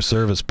you for your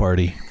service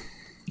party.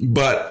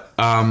 But,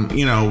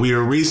 you know, we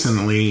were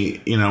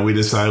recently, you know, we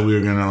decided we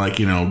were going to, like,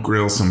 you know,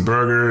 grill some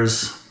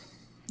burgers,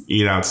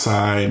 eat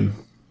outside.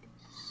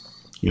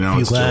 You know,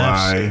 Few it's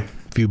laughs. July.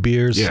 Few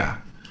beers. Yeah.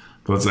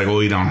 But it's like, well,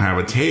 we don't have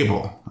a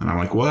table. And I'm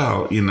like,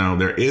 well, you know,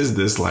 there is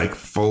this, like,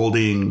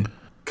 folding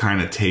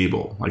kind of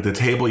table. Like the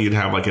table you'd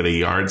have, like, at a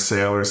yard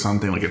sale or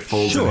something. Like, it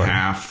folds Sure. in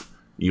half.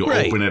 You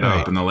Right, open it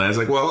right. up, and the led's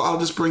like, well, I'll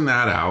just bring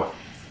that out.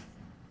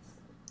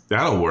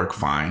 That'll work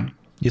fine.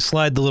 You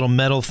slide the little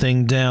metal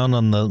thing down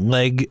on the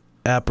leg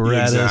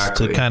apparatus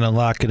Exactly. to kind of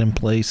lock it in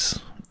place.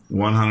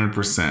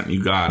 100%.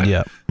 You got it.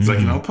 Yep. It's like,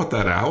 you know, put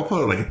that out. I'll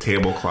put like a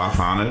tablecloth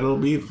on it. It'll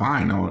be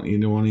fine. No, you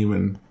don't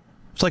even.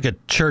 It's like a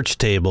church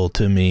table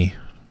to me.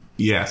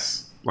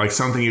 Yes. Like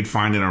something you'd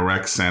find in a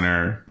rec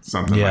center,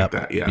 something Yep. like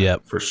that. Yeah.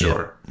 Yep. For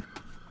sure.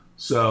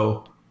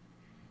 So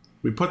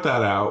we put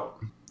that out,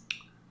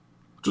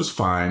 which was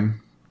fine.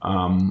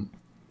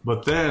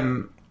 But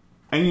then,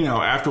 and you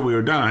know, after we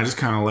were done, I just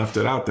kind of left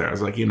it out there. I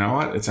was like, you know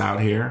what? It's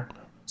out here.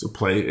 It's a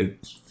play.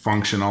 It's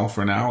functional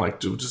for now. Like,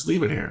 just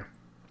leave it here.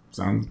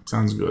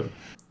 Sounds good.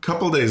 A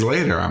couple days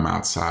later, I'm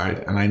outside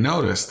and I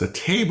noticed the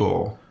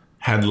table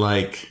had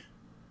like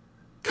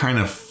kind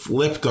of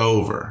flipped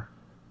over,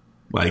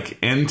 like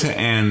end to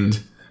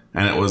end,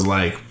 and it was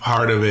like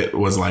part of it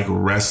was like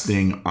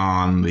resting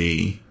on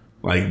the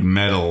like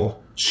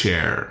metal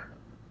chair.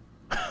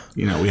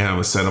 You know, we have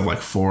a set of like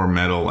 4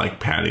 metal like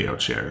patio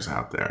chairs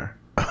out there.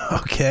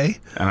 Okay.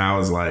 And I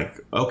was like,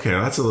 okay,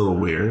 that's a little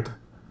weird.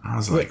 I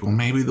was like, well,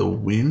 maybe the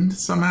wind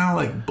somehow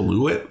like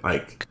blew it.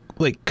 Like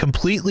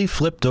Completely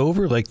flipped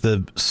over, like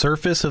the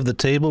surface of the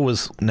table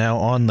was now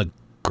on the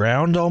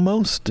ground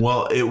almost.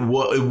 Well, it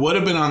would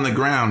have been on the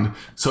ground.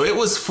 So it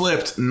was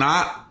flipped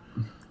not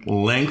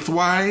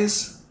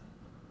lengthwise,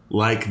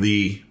 like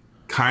the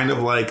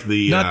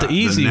not the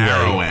easy the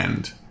narrow way.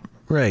 end.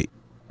 Right.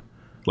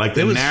 Like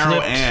the narrow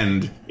flipped.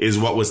 end is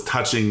what was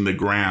touching the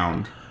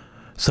ground.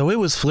 So it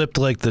was flipped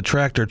like the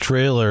tractor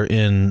trailer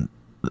in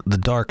The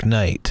Dark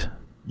Knight.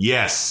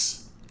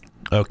 Yes.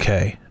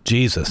 Okay.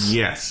 Jesus.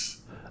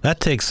 Yes. That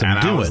takes some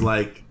And doing. I was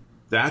like,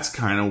 that's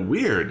kind of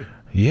weird.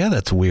 Yeah,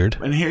 that's weird.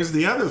 And here's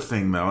the other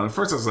thing, though. And at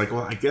first I was like,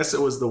 well, I guess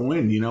it was the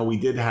wind. You know, we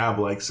did have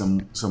like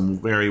some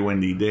very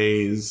windy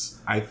days,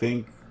 I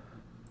think.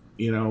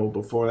 You know,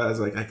 before that, I was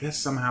like, I guess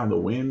somehow the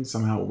wind,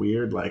 somehow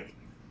weird, like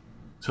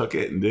took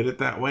it and did it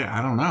that way.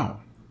 I don't know.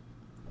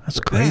 That's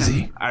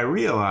crazy. Then I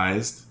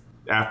realized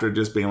after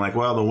just being like,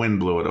 well, the wind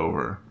blew it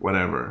over,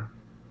 whatever.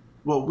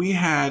 Well, we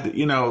had,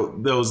 you know,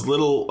 those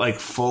little like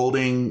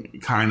folding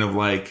kind of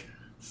like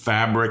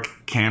fabric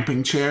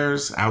camping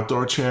chairs,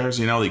 outdoor chairs,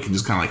 you know, that you can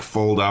just kind of like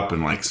fold up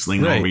and like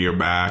sling Right. over your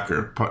back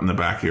or put in the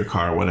back of your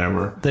car or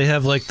whatever. They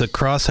have like the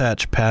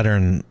crosshatch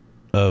pattern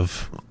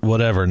of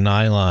whatever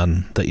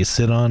nylon that you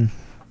sit on.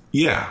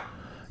 Yeah.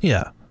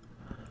 Yeah.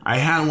 I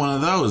had one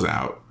of those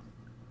out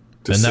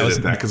to And that sit was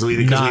at that because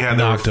we not had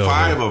there were knocked over.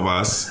 5 of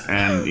us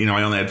and, you know,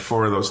 I only had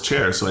 4 of those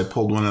chairs. So I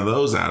pulled one of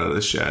those out of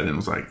the shed and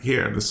was like,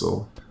 here, this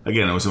will,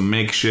 again, it was a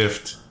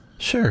makeshift,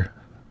 Sure.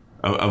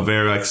 a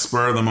very like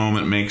spur of the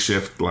moment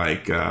makeshift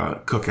like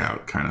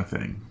cookout kind of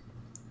thing.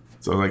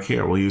 So I was like,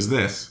 here, we'll use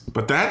this.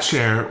 But that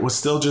chair was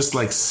still just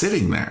like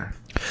sitting there,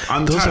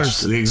 untouched.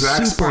 Those are the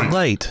exact super point.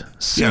 light.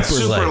 Yeah,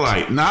 super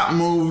light, not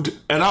moved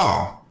at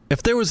all.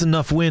 If there was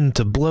enough wind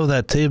to blow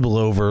that table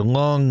over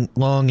long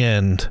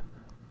end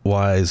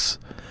wise,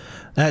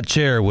 that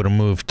chair would have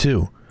moved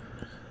too.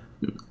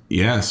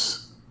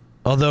 Yes.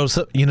 Although,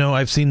 you know,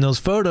 I've seen those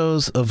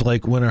photos of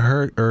like when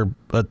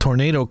a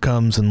tornado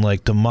comes and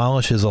like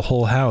demolishes a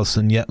whole house,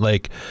 and yet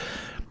like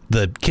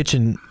the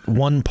kitchen,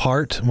 one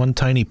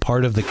tiny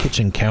part of the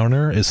kitchen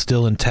counter is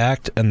still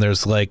intact, and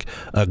there's like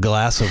a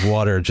glass of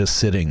water just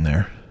sitting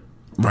there.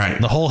 Right.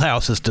 The whole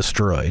house is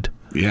destroyed.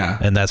 Yeah.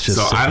 And that's just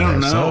so I sitting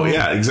don't there. know. So-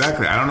 Yeah,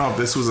 exactly. I don't know if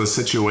this was a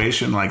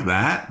situation like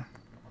that.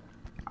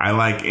 I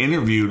like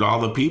interviewed all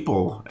the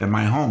people at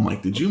my home.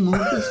 Like, did you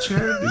move this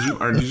chair?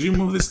 Did you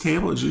move this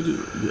table? Did you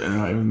do? And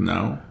I didn't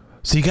know.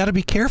 So you got to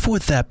be careful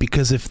with that,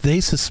 because if they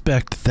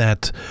suspect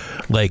that,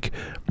 like,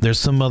 there's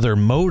some other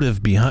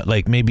motive behind,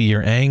 like maybe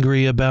you're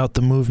angry about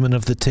the movement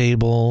of the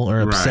table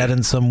or upset Right.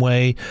 in some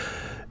way,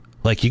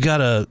 like you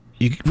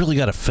really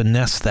got to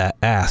finesse that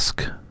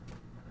ask.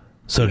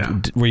 So Yeah.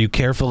 were you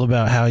careful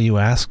about how you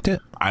asked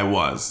it? I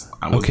was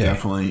Okay.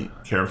 definitely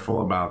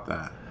careful about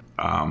that.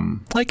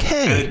 Like,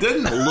 And hey, it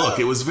didn't look.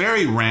 It was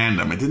very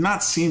random. It did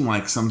not seem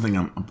like something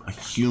a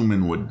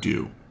human would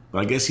do. But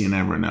I guess you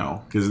never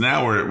know, because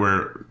now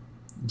we're.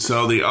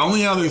 So the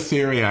only other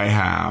theory I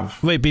have.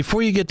 wait,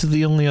 before you get to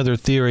the only other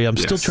theory, I'm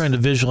still Yes. trying to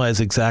visualize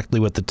exactly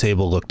what the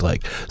table looked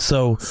like.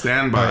 So,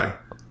 Stand by.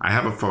 I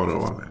have a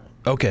photo of it.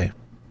 okay,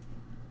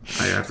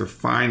 I have to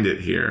find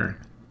it here.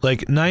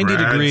 like 90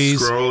 Brad's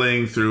degrees.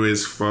 Scrolling through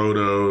his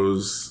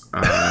photos.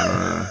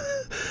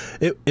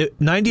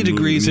 90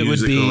 degrees, it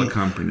would musical be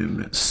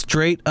accompaniment.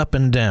 straight up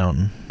and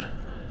down.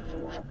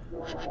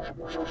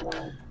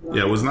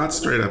 Yeah, it was not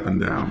straight up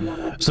and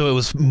down. So it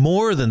was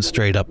more than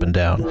straight up and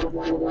down.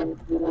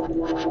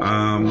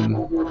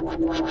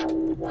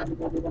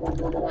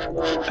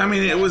 I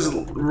mean, it was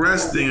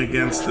resting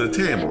against the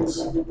tables.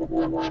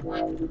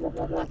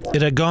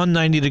 It had gone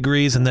 90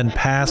 degrees and then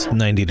past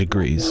 90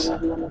 degrees. All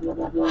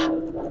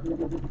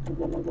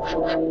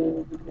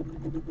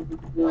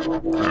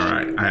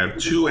right, I have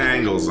 2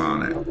 angles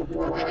on it.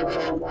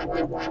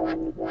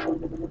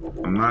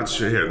 I'm not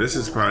sure here. This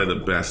is probably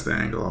the best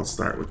angle. I'll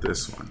start with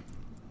this one.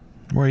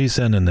 Where are you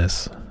sending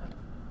this?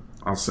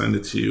 I'll send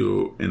it to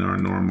you in our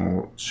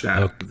normal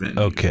chat venue.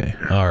 Okay,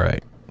 Here. all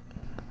right.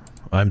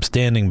 I'm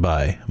standing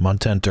by.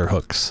 Montenter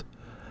hooks.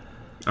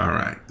 All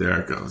right, there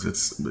it goes.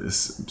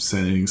 It's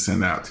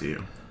send out to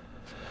you.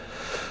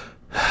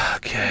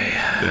 Okay.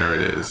 There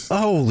it is.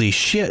 Holy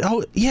shit.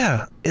 Oh,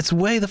 yeah. It's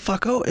way the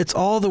fuck. Oh, it's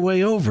all the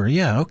way over.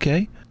 Yeah,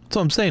 okay. That's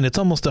what I'm saying. It's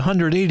almost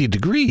 180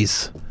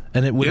 degrees.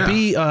 And it would Yeah.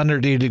 be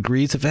 180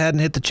 degrees if it hadn't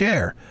hit the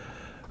chair.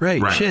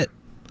 Right, Right. shit.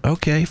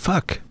 Okay,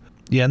 fuck.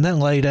 Yeah, and that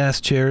light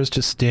ass chair is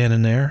just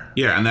standing there.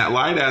 Yeah, and that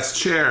light ass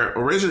chair,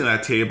 originally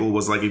that table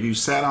was like if you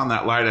sat on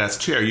that light ass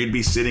chair, you'd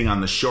be sitting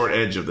on the short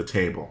edge of the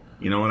table.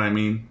 You know what I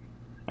mean?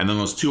 And then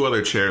those 2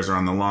 other chairs are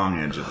on the long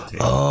edge of the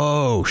table.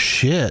 Oh,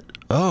 shit.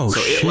 Oh, so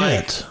shit. it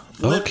like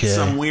flipped Okay.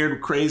 some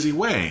weird, crazy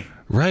way.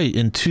 Right,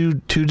 in two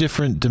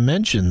different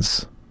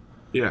dimensions.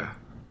 Yeah.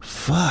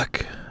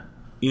 Fuck.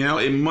 You know,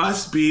 it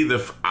must be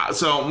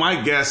so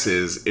my guess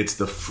is it's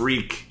the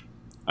freak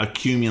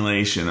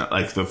accumulation,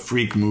 like the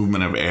freak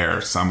movement of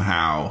air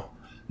somehow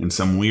in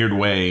some weird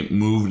way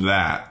moved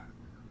that,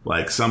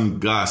 like some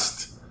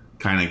gust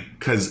kind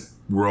of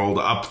rolled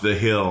up the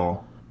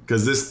hill,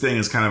 because this thing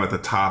is kind of at the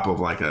top of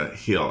like a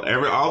hill.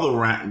 All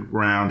the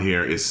ground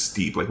here is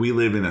steep. Like we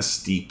live in a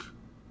steep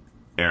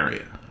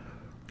area.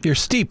 You're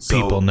steep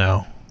people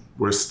now.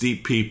 We're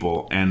steep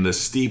people, and the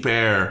steep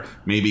air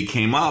maybe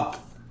came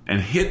up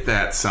and hit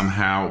that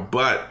somehow,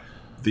 but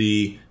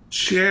the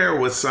chair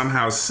was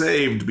somehow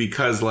saved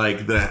because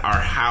like our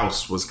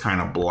house was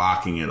kind of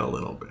blocking it a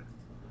little bit.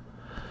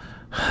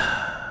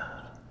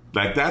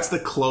 Like that's the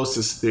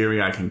closest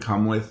theory I can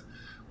come with.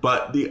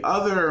 But the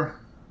other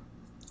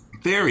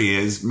theory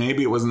is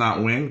maybe it was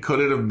not wind. Could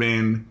it have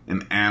been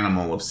an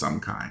animal of some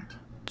kind?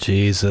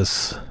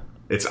 Jesus.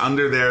 It's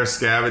under there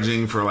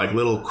scavenging for like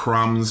little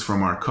crumbs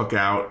from our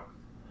cookout.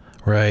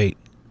 Right.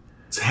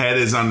 Its head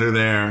is under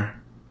there.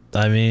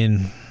 I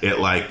mean, it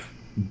like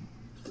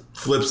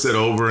flips it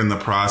over in the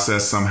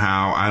process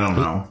somehow. I don't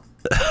know.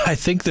 I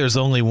think there's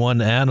only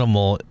one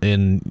animal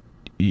in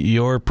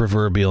your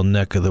proverbial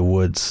neck of the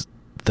woods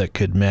that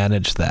could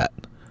manage that.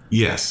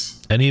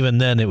 Yes. And even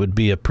then, it would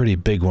be a pretty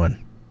big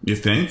one. You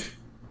think?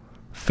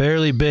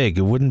 Fairly big.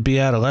 It wouldn't be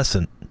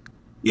adolescent.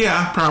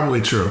 Yeah,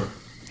 probably true.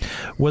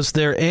 Was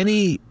there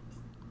any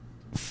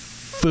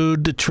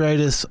food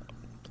detritus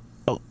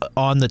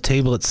on the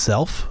table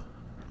itself?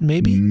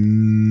 Maybe?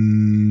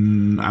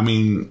 I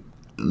mean,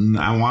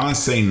 I want to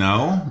say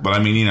no, but I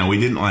mean, you know, we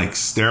didn't like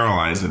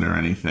sterilize it or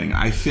anything.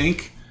 I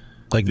think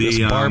like this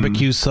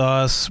barbecue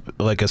sauce,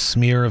 like a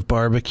smear of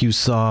barbecue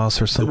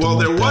sauce or something. Well,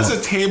 like there was that.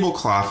 a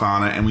tablecloth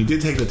on it, and we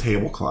did take the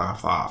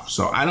tablecloth off,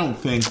 so I don't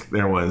think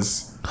there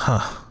was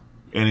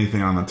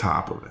anything on the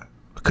top of it.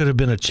 Could have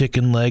been a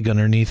chicken leg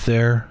underneath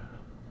there.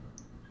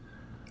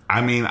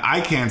 I mean,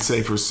 I can't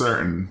say for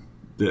certain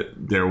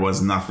that there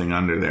was nothing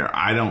under there.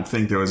 I don't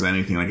think there was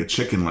anything like a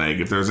chicken leg.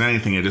 If there was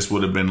anything, it just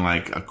would have been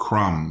like a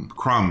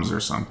crumbs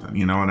or something.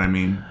 You know what I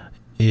mean?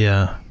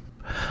 Yeah.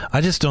 I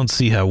just don't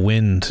see how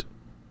wind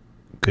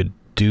could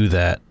do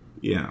that.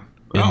 Yeah.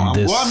 Well,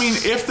 I mean,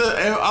 if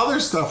other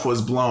stuff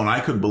was blown,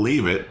 I could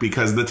believe it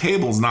because the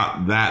table's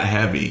not that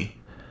heavy.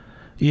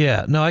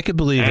 Yeah. No, I could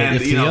believe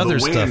it if the other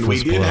stuff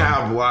was blown. We did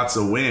have lots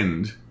of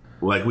wind.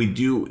 Like we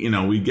do, you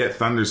know, we get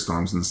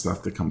thunderstorms and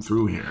stuff that come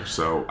through here.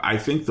 So I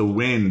think the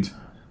wind,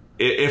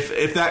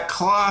 if that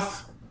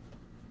cloth,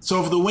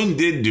 so if the wind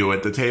did do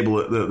it, the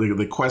table,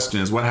 the question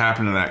is, what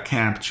happened to that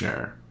camp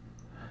chair?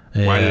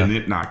 Yeah. Why didn't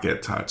it not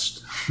get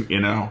touched? You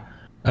know?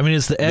 I mean,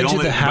 is the edge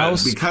of the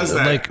house... Because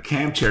that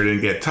camp chair didn't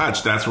get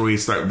touched, that's where we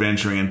start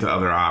venturing into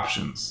other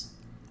options.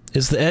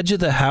 Is the edge of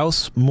the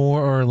house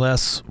more or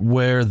less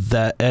where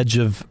that edge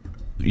of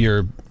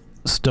your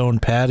stone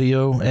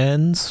patio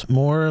ends,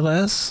 more or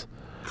less?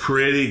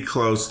 Pretty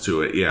close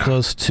to it, yeah.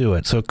 Close to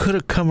it. So it could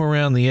have come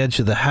around the edge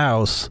of the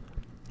house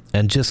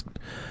and just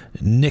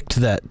nicked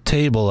that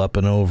table up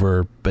and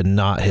over, but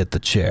not hit the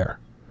chair.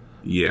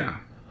 Yeah.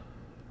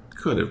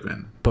 Could have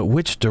been. But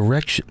which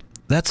direction?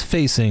 That's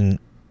facing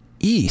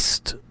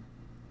east.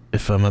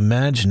 If I'm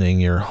imagining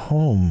your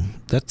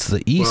home, that's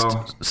the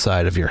east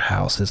side of your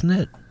house, isn't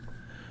it?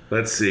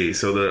 Let's see.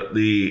 So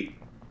the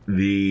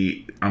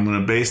I'm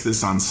going to base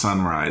this on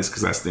sunrise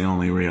because that's the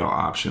only real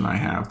option I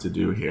have to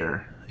do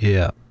here.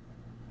 Yeah.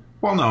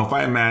 Well, no, if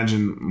I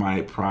imagine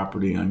my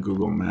property on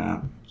Google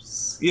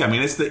Maps, yeah, I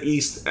mean, it's the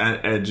east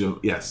edge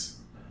of, yes,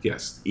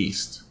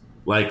 east.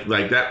 Like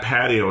that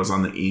patio is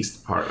on the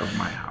east part of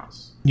my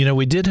house. You know,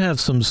 we did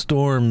have some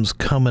storms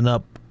coming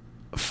up,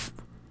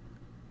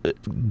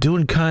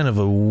 doing kind of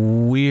a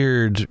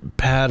weird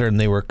pattern.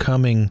 They were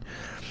coming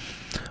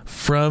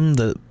from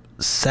the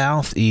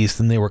southeast,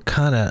 and they were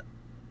kind of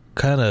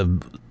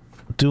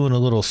doing a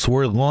little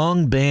swirl,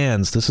 long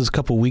bands. This is a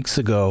couple weeks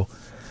ago.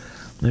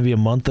 Maybe a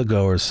month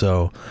ago or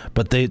so,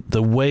 but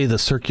the way the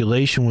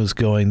circulation was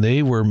going,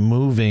 they were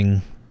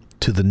moving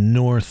to the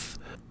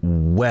northwest,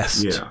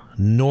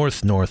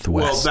 northwest.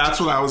 Well, that's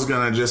what I was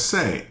gonna just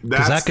say.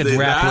 That could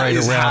wrap right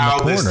around how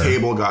the corner. This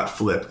table got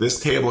flipped. This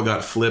table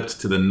got flipped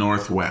to the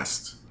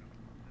northwest.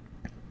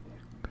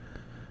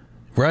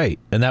 Right,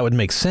 and that would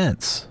make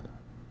sense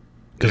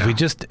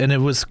because and it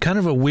was kind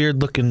of a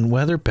weird looking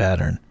weather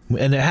pattern,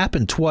 and it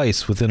happened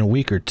twice within a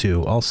week or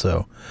two,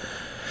 also.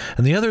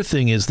 And the other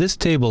thing is this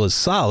table is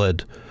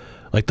solid,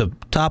 like the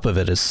top of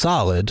it is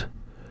solid,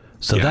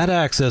 so that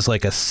acts as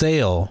like a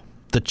sail.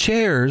 The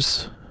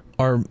chairs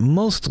are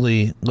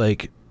mostly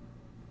like,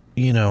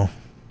 you know...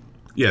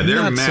 Yeah,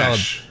 they're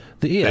mesh.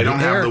 They don't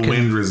have the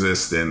wind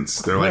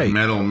resistance. They're like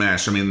metal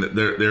mesh. I mean,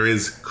 there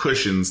is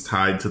cushions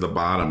tied to the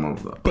bottom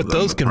of the But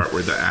those can part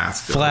where the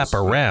ass goes. Flap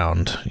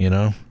around, you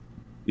know?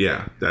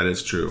 Yeah, that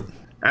is true.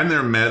 And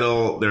they're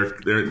metal.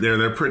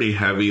 They're pretty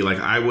heavy. Like,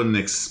 I wouldn't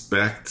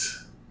expect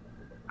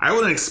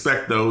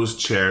those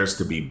chairs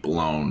to be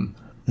blown.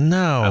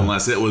 No.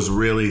 Unless it was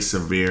really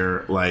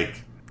severe.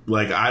 Like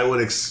I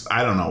would,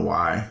 I don't know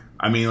why.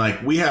 I mean,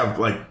 like, we have,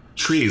 like,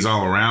 trees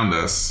all around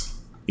us,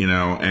 you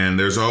know, and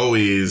there's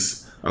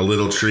always a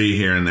little tree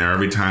here and there.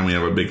 Every time we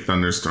have a big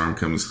thunderstorm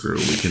comes through,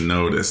 we can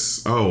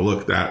notice, oh,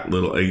 look, that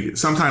little...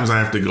 Sometimes I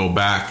have to go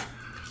back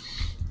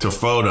to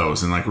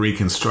photos and, like,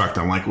 reconstruct.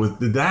 I'm like,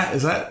 did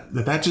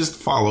that just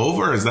fall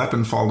over? Or has that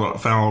been fell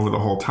over the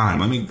whole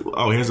time?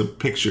 Here's a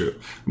picture.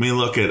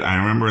 I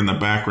remember in the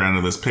background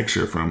of this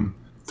picture from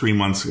 3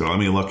 months ago. Let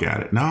me look at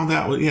it. No,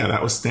 that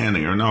was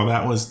standing. Or no,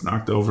 that was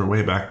knocked over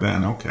way back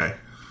then. Okay.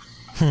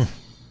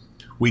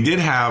 We did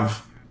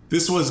have,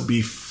 this was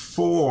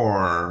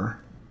before,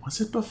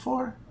 was it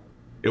before?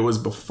 It was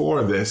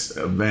before this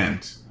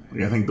event.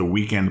 I think the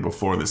weekend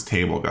before this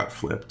table got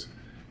flipped.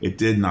 It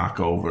did knock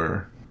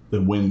over.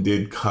 The wind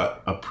did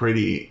cut a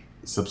pretty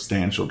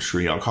substantial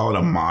tree. I'll call it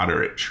a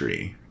moderate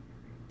tree.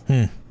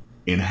 In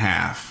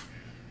half.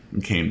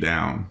 And came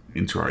down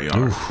into our yard.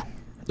 Oof.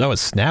 Oh, it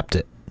snapped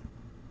it.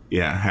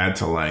 Yeah, had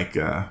to like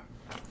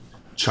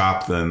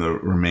chop the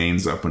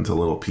remains up into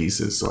little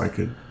pieces so I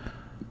could,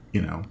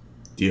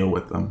 deal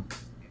with them.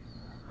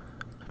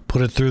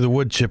 Put it through the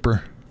wood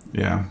chipper.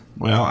 Yeah.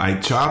 Well, I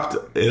chopped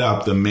it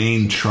up, the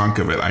main trunk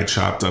of it, I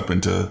chopped up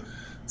into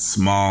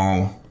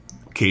small,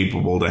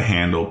 capable to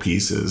handle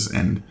pieces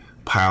and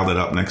piled it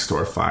up next to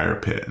our fire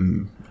pit.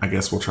 And I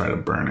guess we'll try to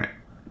burn it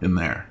in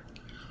there.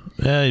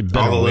 Yeah, you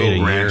better all the wait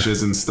little a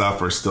branches year. and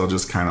stuff are still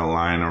just kind of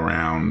lying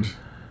around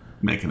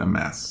making a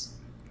mess.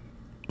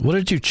 What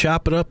did you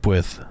chop it up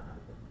with?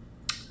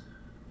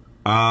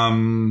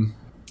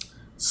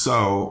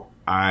 So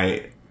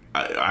I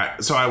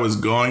was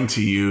going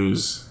to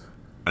use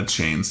a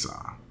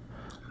chainsaw.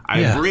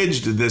 I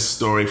bridged this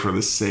story for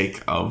the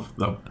sake of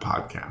the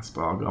podcast,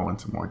 but I'll go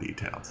into more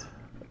details.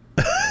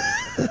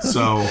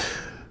 So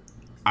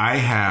I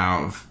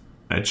have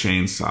a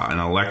chainsaw, an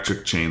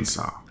electric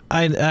chainsaw.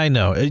 I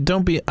know.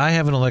 I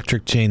have an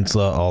electric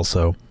chainsaw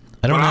also.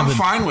 I'm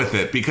fine with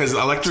it because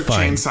electric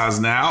chainsaws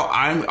now,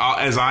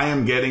 I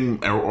am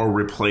getting or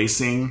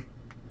replacing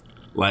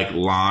like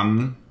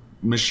lawn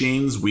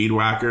machines, weed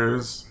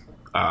whackers,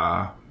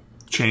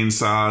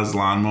 chainsaws,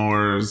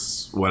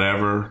 lawnmowers,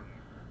 whatever.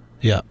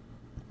 Yeah.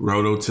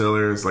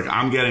 Rototillers. Like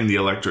I'm getting the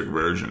electric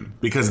version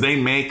because they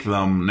make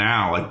them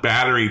now. Like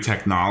battery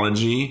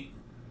technology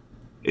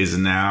is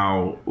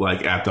now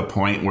like at the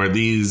point where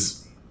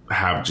these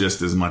have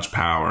just as much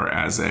power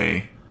as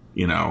a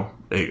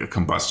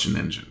combustion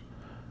engine.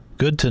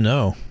 Good to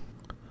know.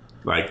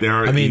 Like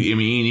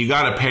you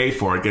got to pay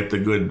for it. Get the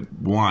good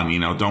one.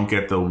 Don't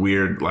get the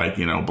weird Black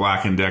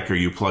 & Decker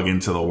you plug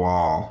into the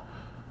wall.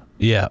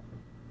 Yeah,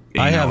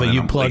 I have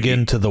you plug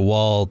into the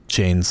wall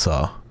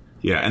chainsaw.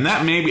 Yeah, and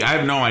that maybe I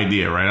have no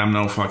idea. Right, I'm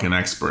no fucking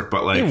expert,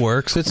 but like it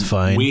works. It's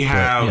fine. We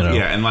have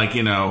and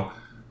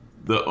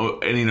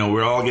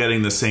we're all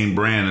getting the same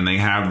brand, and they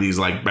have these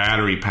like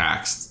battery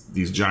packs.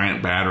 These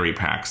giant battery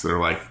packs that are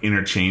like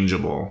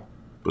interchangeable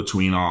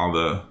between all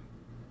the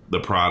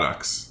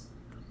products.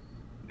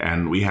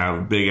 And we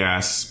have big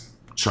ass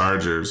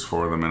chargers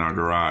for them in our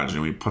garage,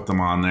 and we put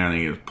them on there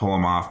and you pull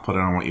them off, put it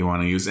on what you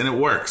want to use. And it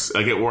works.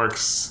 Like it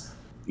works.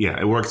 Yeah,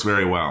 it works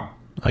very well.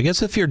 I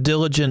guess if you're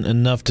diligent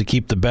enough to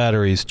keep the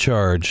batteries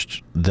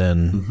charged,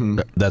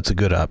 then that's a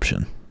good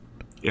option.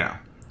 Yeah.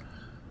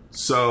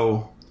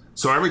 So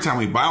every time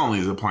we buy one of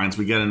these appliances,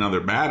 we get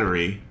another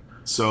battery.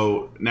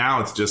 So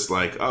now it's just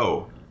like,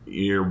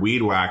 you're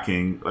weed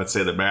whacking. Let's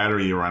say the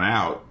battery you run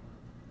out,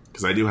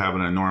 because I do have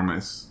an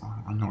enormous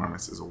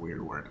is a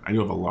weird word. I do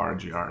have a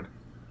large yard.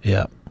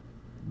 Yeah.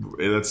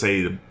 Let's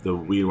say the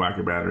weed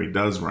whacker battery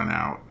does run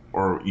out,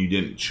 or you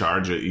didn't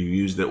charge it. You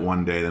used it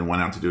one day, then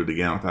went out to do it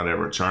again without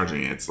ever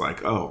charging it. It's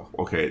like,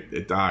 okay,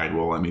 it died.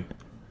 Well, let me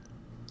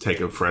take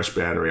a fresh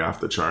battery off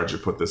the charger,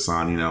 put this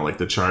on. Like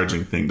the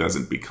charging thing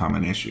doesn't become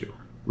an issue,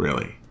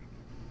 really.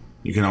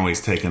 You can always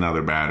take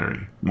another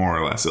battery, more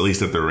or less, at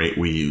least at the rate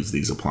we use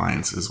these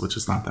appliances, which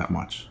is not that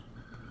much.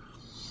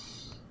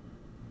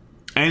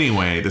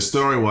 Anyway, the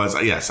story was,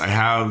 yes, I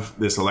have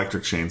this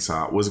electric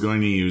chainsaw, was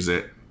going to use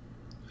it,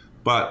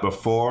 but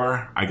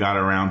before I got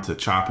around to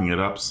chopping it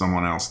up,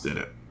 someone else did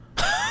it.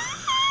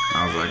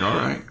 I was like, all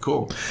right,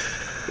 cool.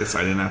 Guess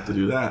I didn't have to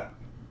do that.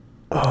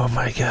 Oh,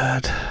 my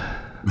God.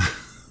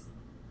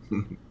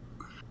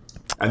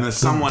 And then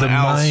someone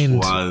else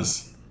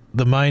was...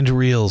 The mind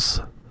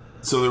reels.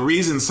 So the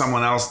reason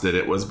someone else did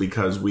it was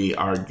because we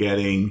are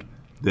getting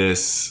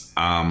this,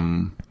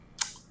 I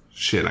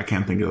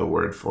can't think of the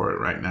word for it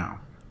right now.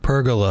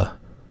 Pergola.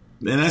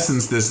 In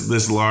essence,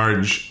 this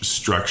large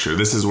structure.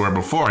 This is where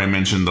before I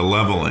mentioned the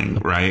leveling,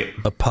 right?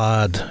 A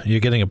pod.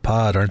 You're getting a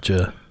pod, aren't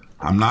you?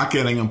 I'm not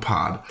getting a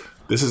pod.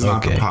 This is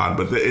not the pod,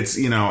 but it's,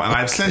 and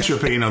I've sent you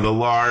the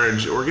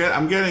large,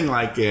 I'm getting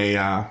like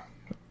a,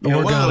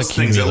 one of those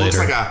things that looks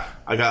like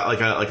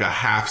a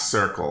half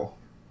circle.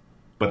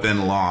 But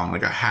then long,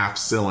 like a half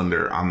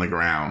cylinder on the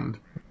ground.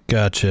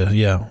 Gotcha,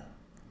 yeah.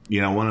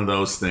 One of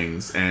those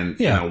things. And,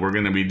 we're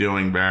going to be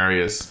doing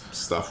various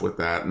stuff with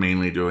that,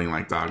 mainly doing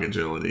like dog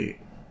agility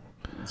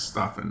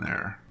stuff in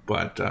there.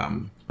 But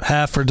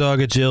half for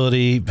dog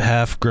agility,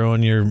 half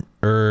growing your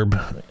herb.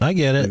 I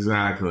get it.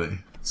 Exactly.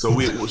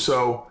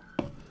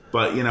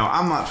 But,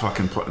 I'm not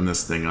fucking putting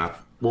this thing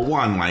up. Well,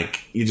 one,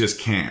 like, you just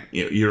can't.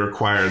 It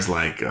requires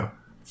like a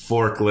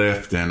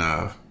forklift and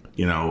up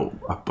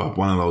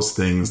one of those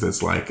things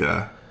that's like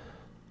I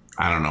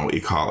don't know what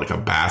you call it, like a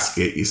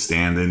basket you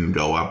stand in and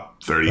go up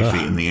 30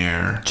 feet in the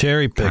air.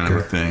 Cherry picker. Kind of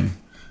a thing.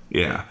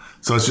 Yeah.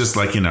 So it's just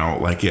like,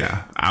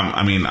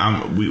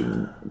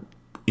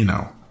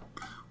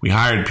 we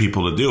hired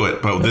people to do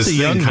it, but That's this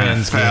a young thing kind of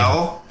man's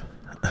fell.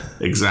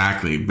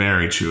 Exactly.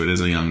 Very true. It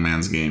is a young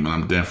man's game, and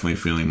I'm definitely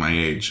feeling my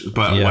age.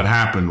 But what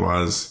happened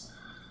was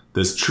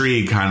this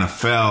tree kind of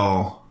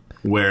fell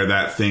where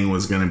that thing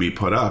was going to be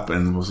put up.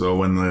 And so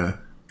when the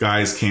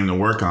guys came to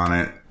work on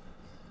it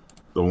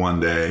the one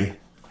day,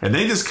 and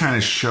they just kind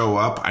of show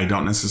up. I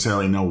don't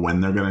necessarily know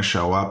when they're going to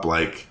show up.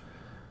 Like,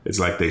 it's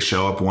like they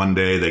show up one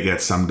day, they get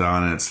some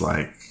done, and it's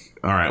like,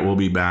 all right, we'll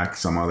be back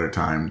some other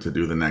time to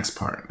do the next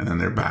part. And then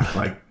they're back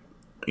like,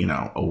 you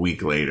know, a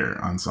week later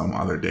on some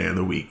other day of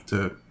the week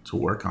to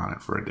work on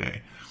it for a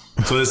day.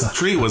 So this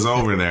tree was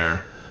over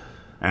there,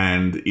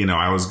 and, you know,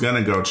 I was going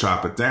to go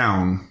chop it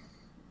down.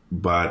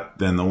 But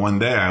then the one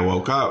day I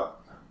woke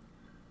up,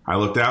 I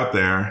looked out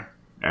there,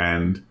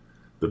 and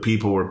the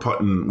people were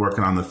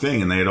working on the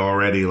thing, and they had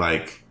already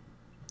like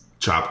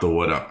chopped the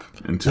wood up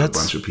into a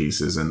bunch of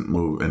pieces and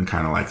moved and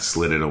kind of like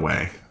slid it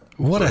away.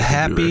 What a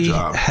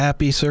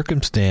happy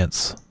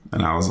circumstance.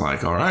 And I was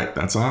like, all right,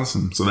 that's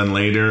awesome. So then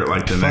later,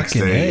 like the next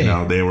day, you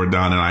know, they were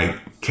done, and I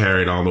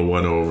carried all the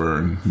wood over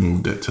and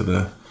moved it to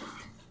the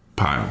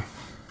pile.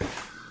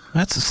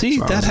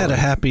 That had a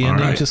happy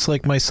ending, just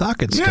like my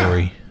socket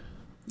story.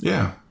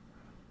 Yeah.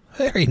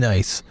 Very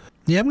nice.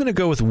 Yeah, I'm going to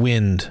go with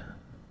wind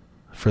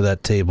for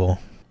that table.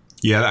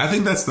 Yeah, I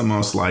think that's the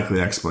most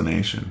likely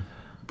explanation.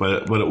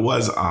 But it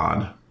was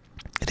odd.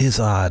 It is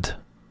odd.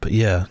 But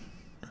yeah,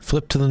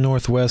 flip to the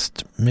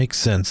northwest makes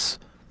sense.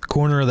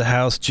 Corner of the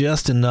house,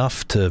 just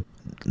enough to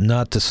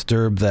not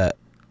disturb that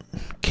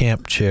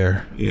camp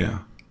chair. Yeah.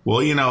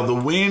 Well, you know, the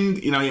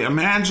wind, you know,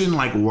 imagine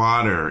like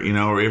water, you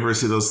know, or you ever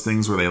see those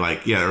things where they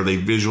like, or they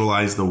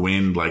visualize the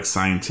wind like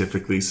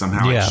scientifically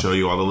somehow, like show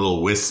you all the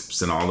little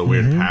wisps and all the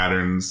weird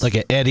patterns.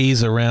 Like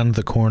eddies around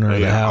the corner of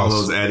the house.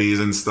 All those eddies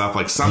and stuff,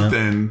 like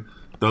something,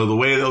 though the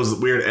way those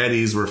weird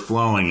eddies were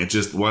flowing, it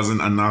just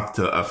wasn't enough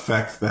to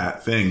affect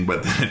that thing,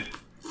 but then it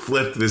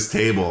flipped this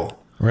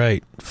table.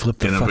 Right. Flip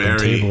the in a fucking very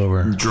table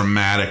over.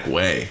 Dramatic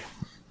way.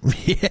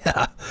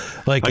 Yeah.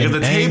 Like if the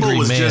table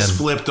was man. just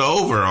flipped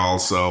over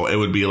also, it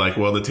would be like,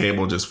 well, the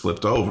table just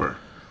flipped over.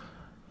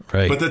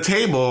 Right. But the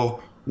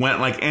table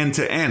went like end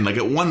to end. Like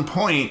at one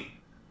point,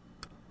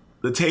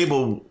 the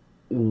table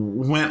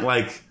went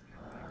like,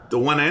 the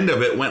one end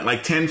of it went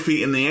like 10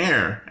 feet in the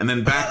air and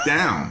then back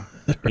down.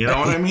 You know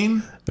what I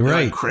mean?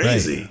 Right. Like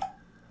crazy. Right.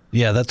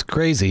 Yeah, that's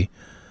crazy.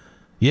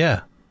 Yeah,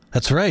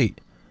 that's right.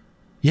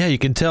 Yeah, you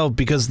can tell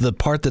because the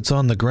part that's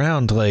on the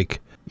ground, like,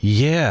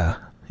 Yeah,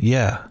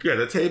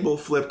 the table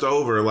flipped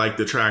over like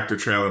the tractor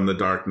trailer in The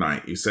Dark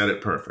Knight. You said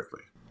it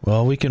perfectly.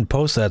 Well, we can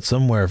post that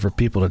somewhere for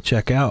people to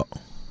check out.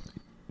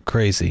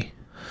 Crazy.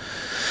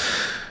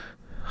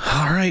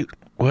 All right.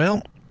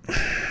 Well,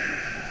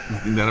 I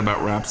think that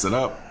about wraps it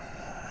up.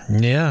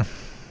 Yeah.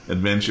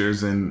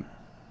 Adventures in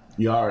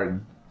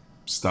yard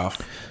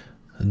stuff.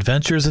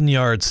 Adventures in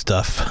yard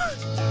stuff.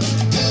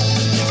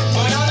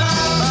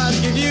 I'd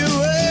give you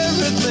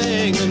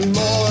everything and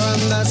more,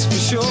 and that's for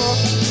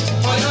sure.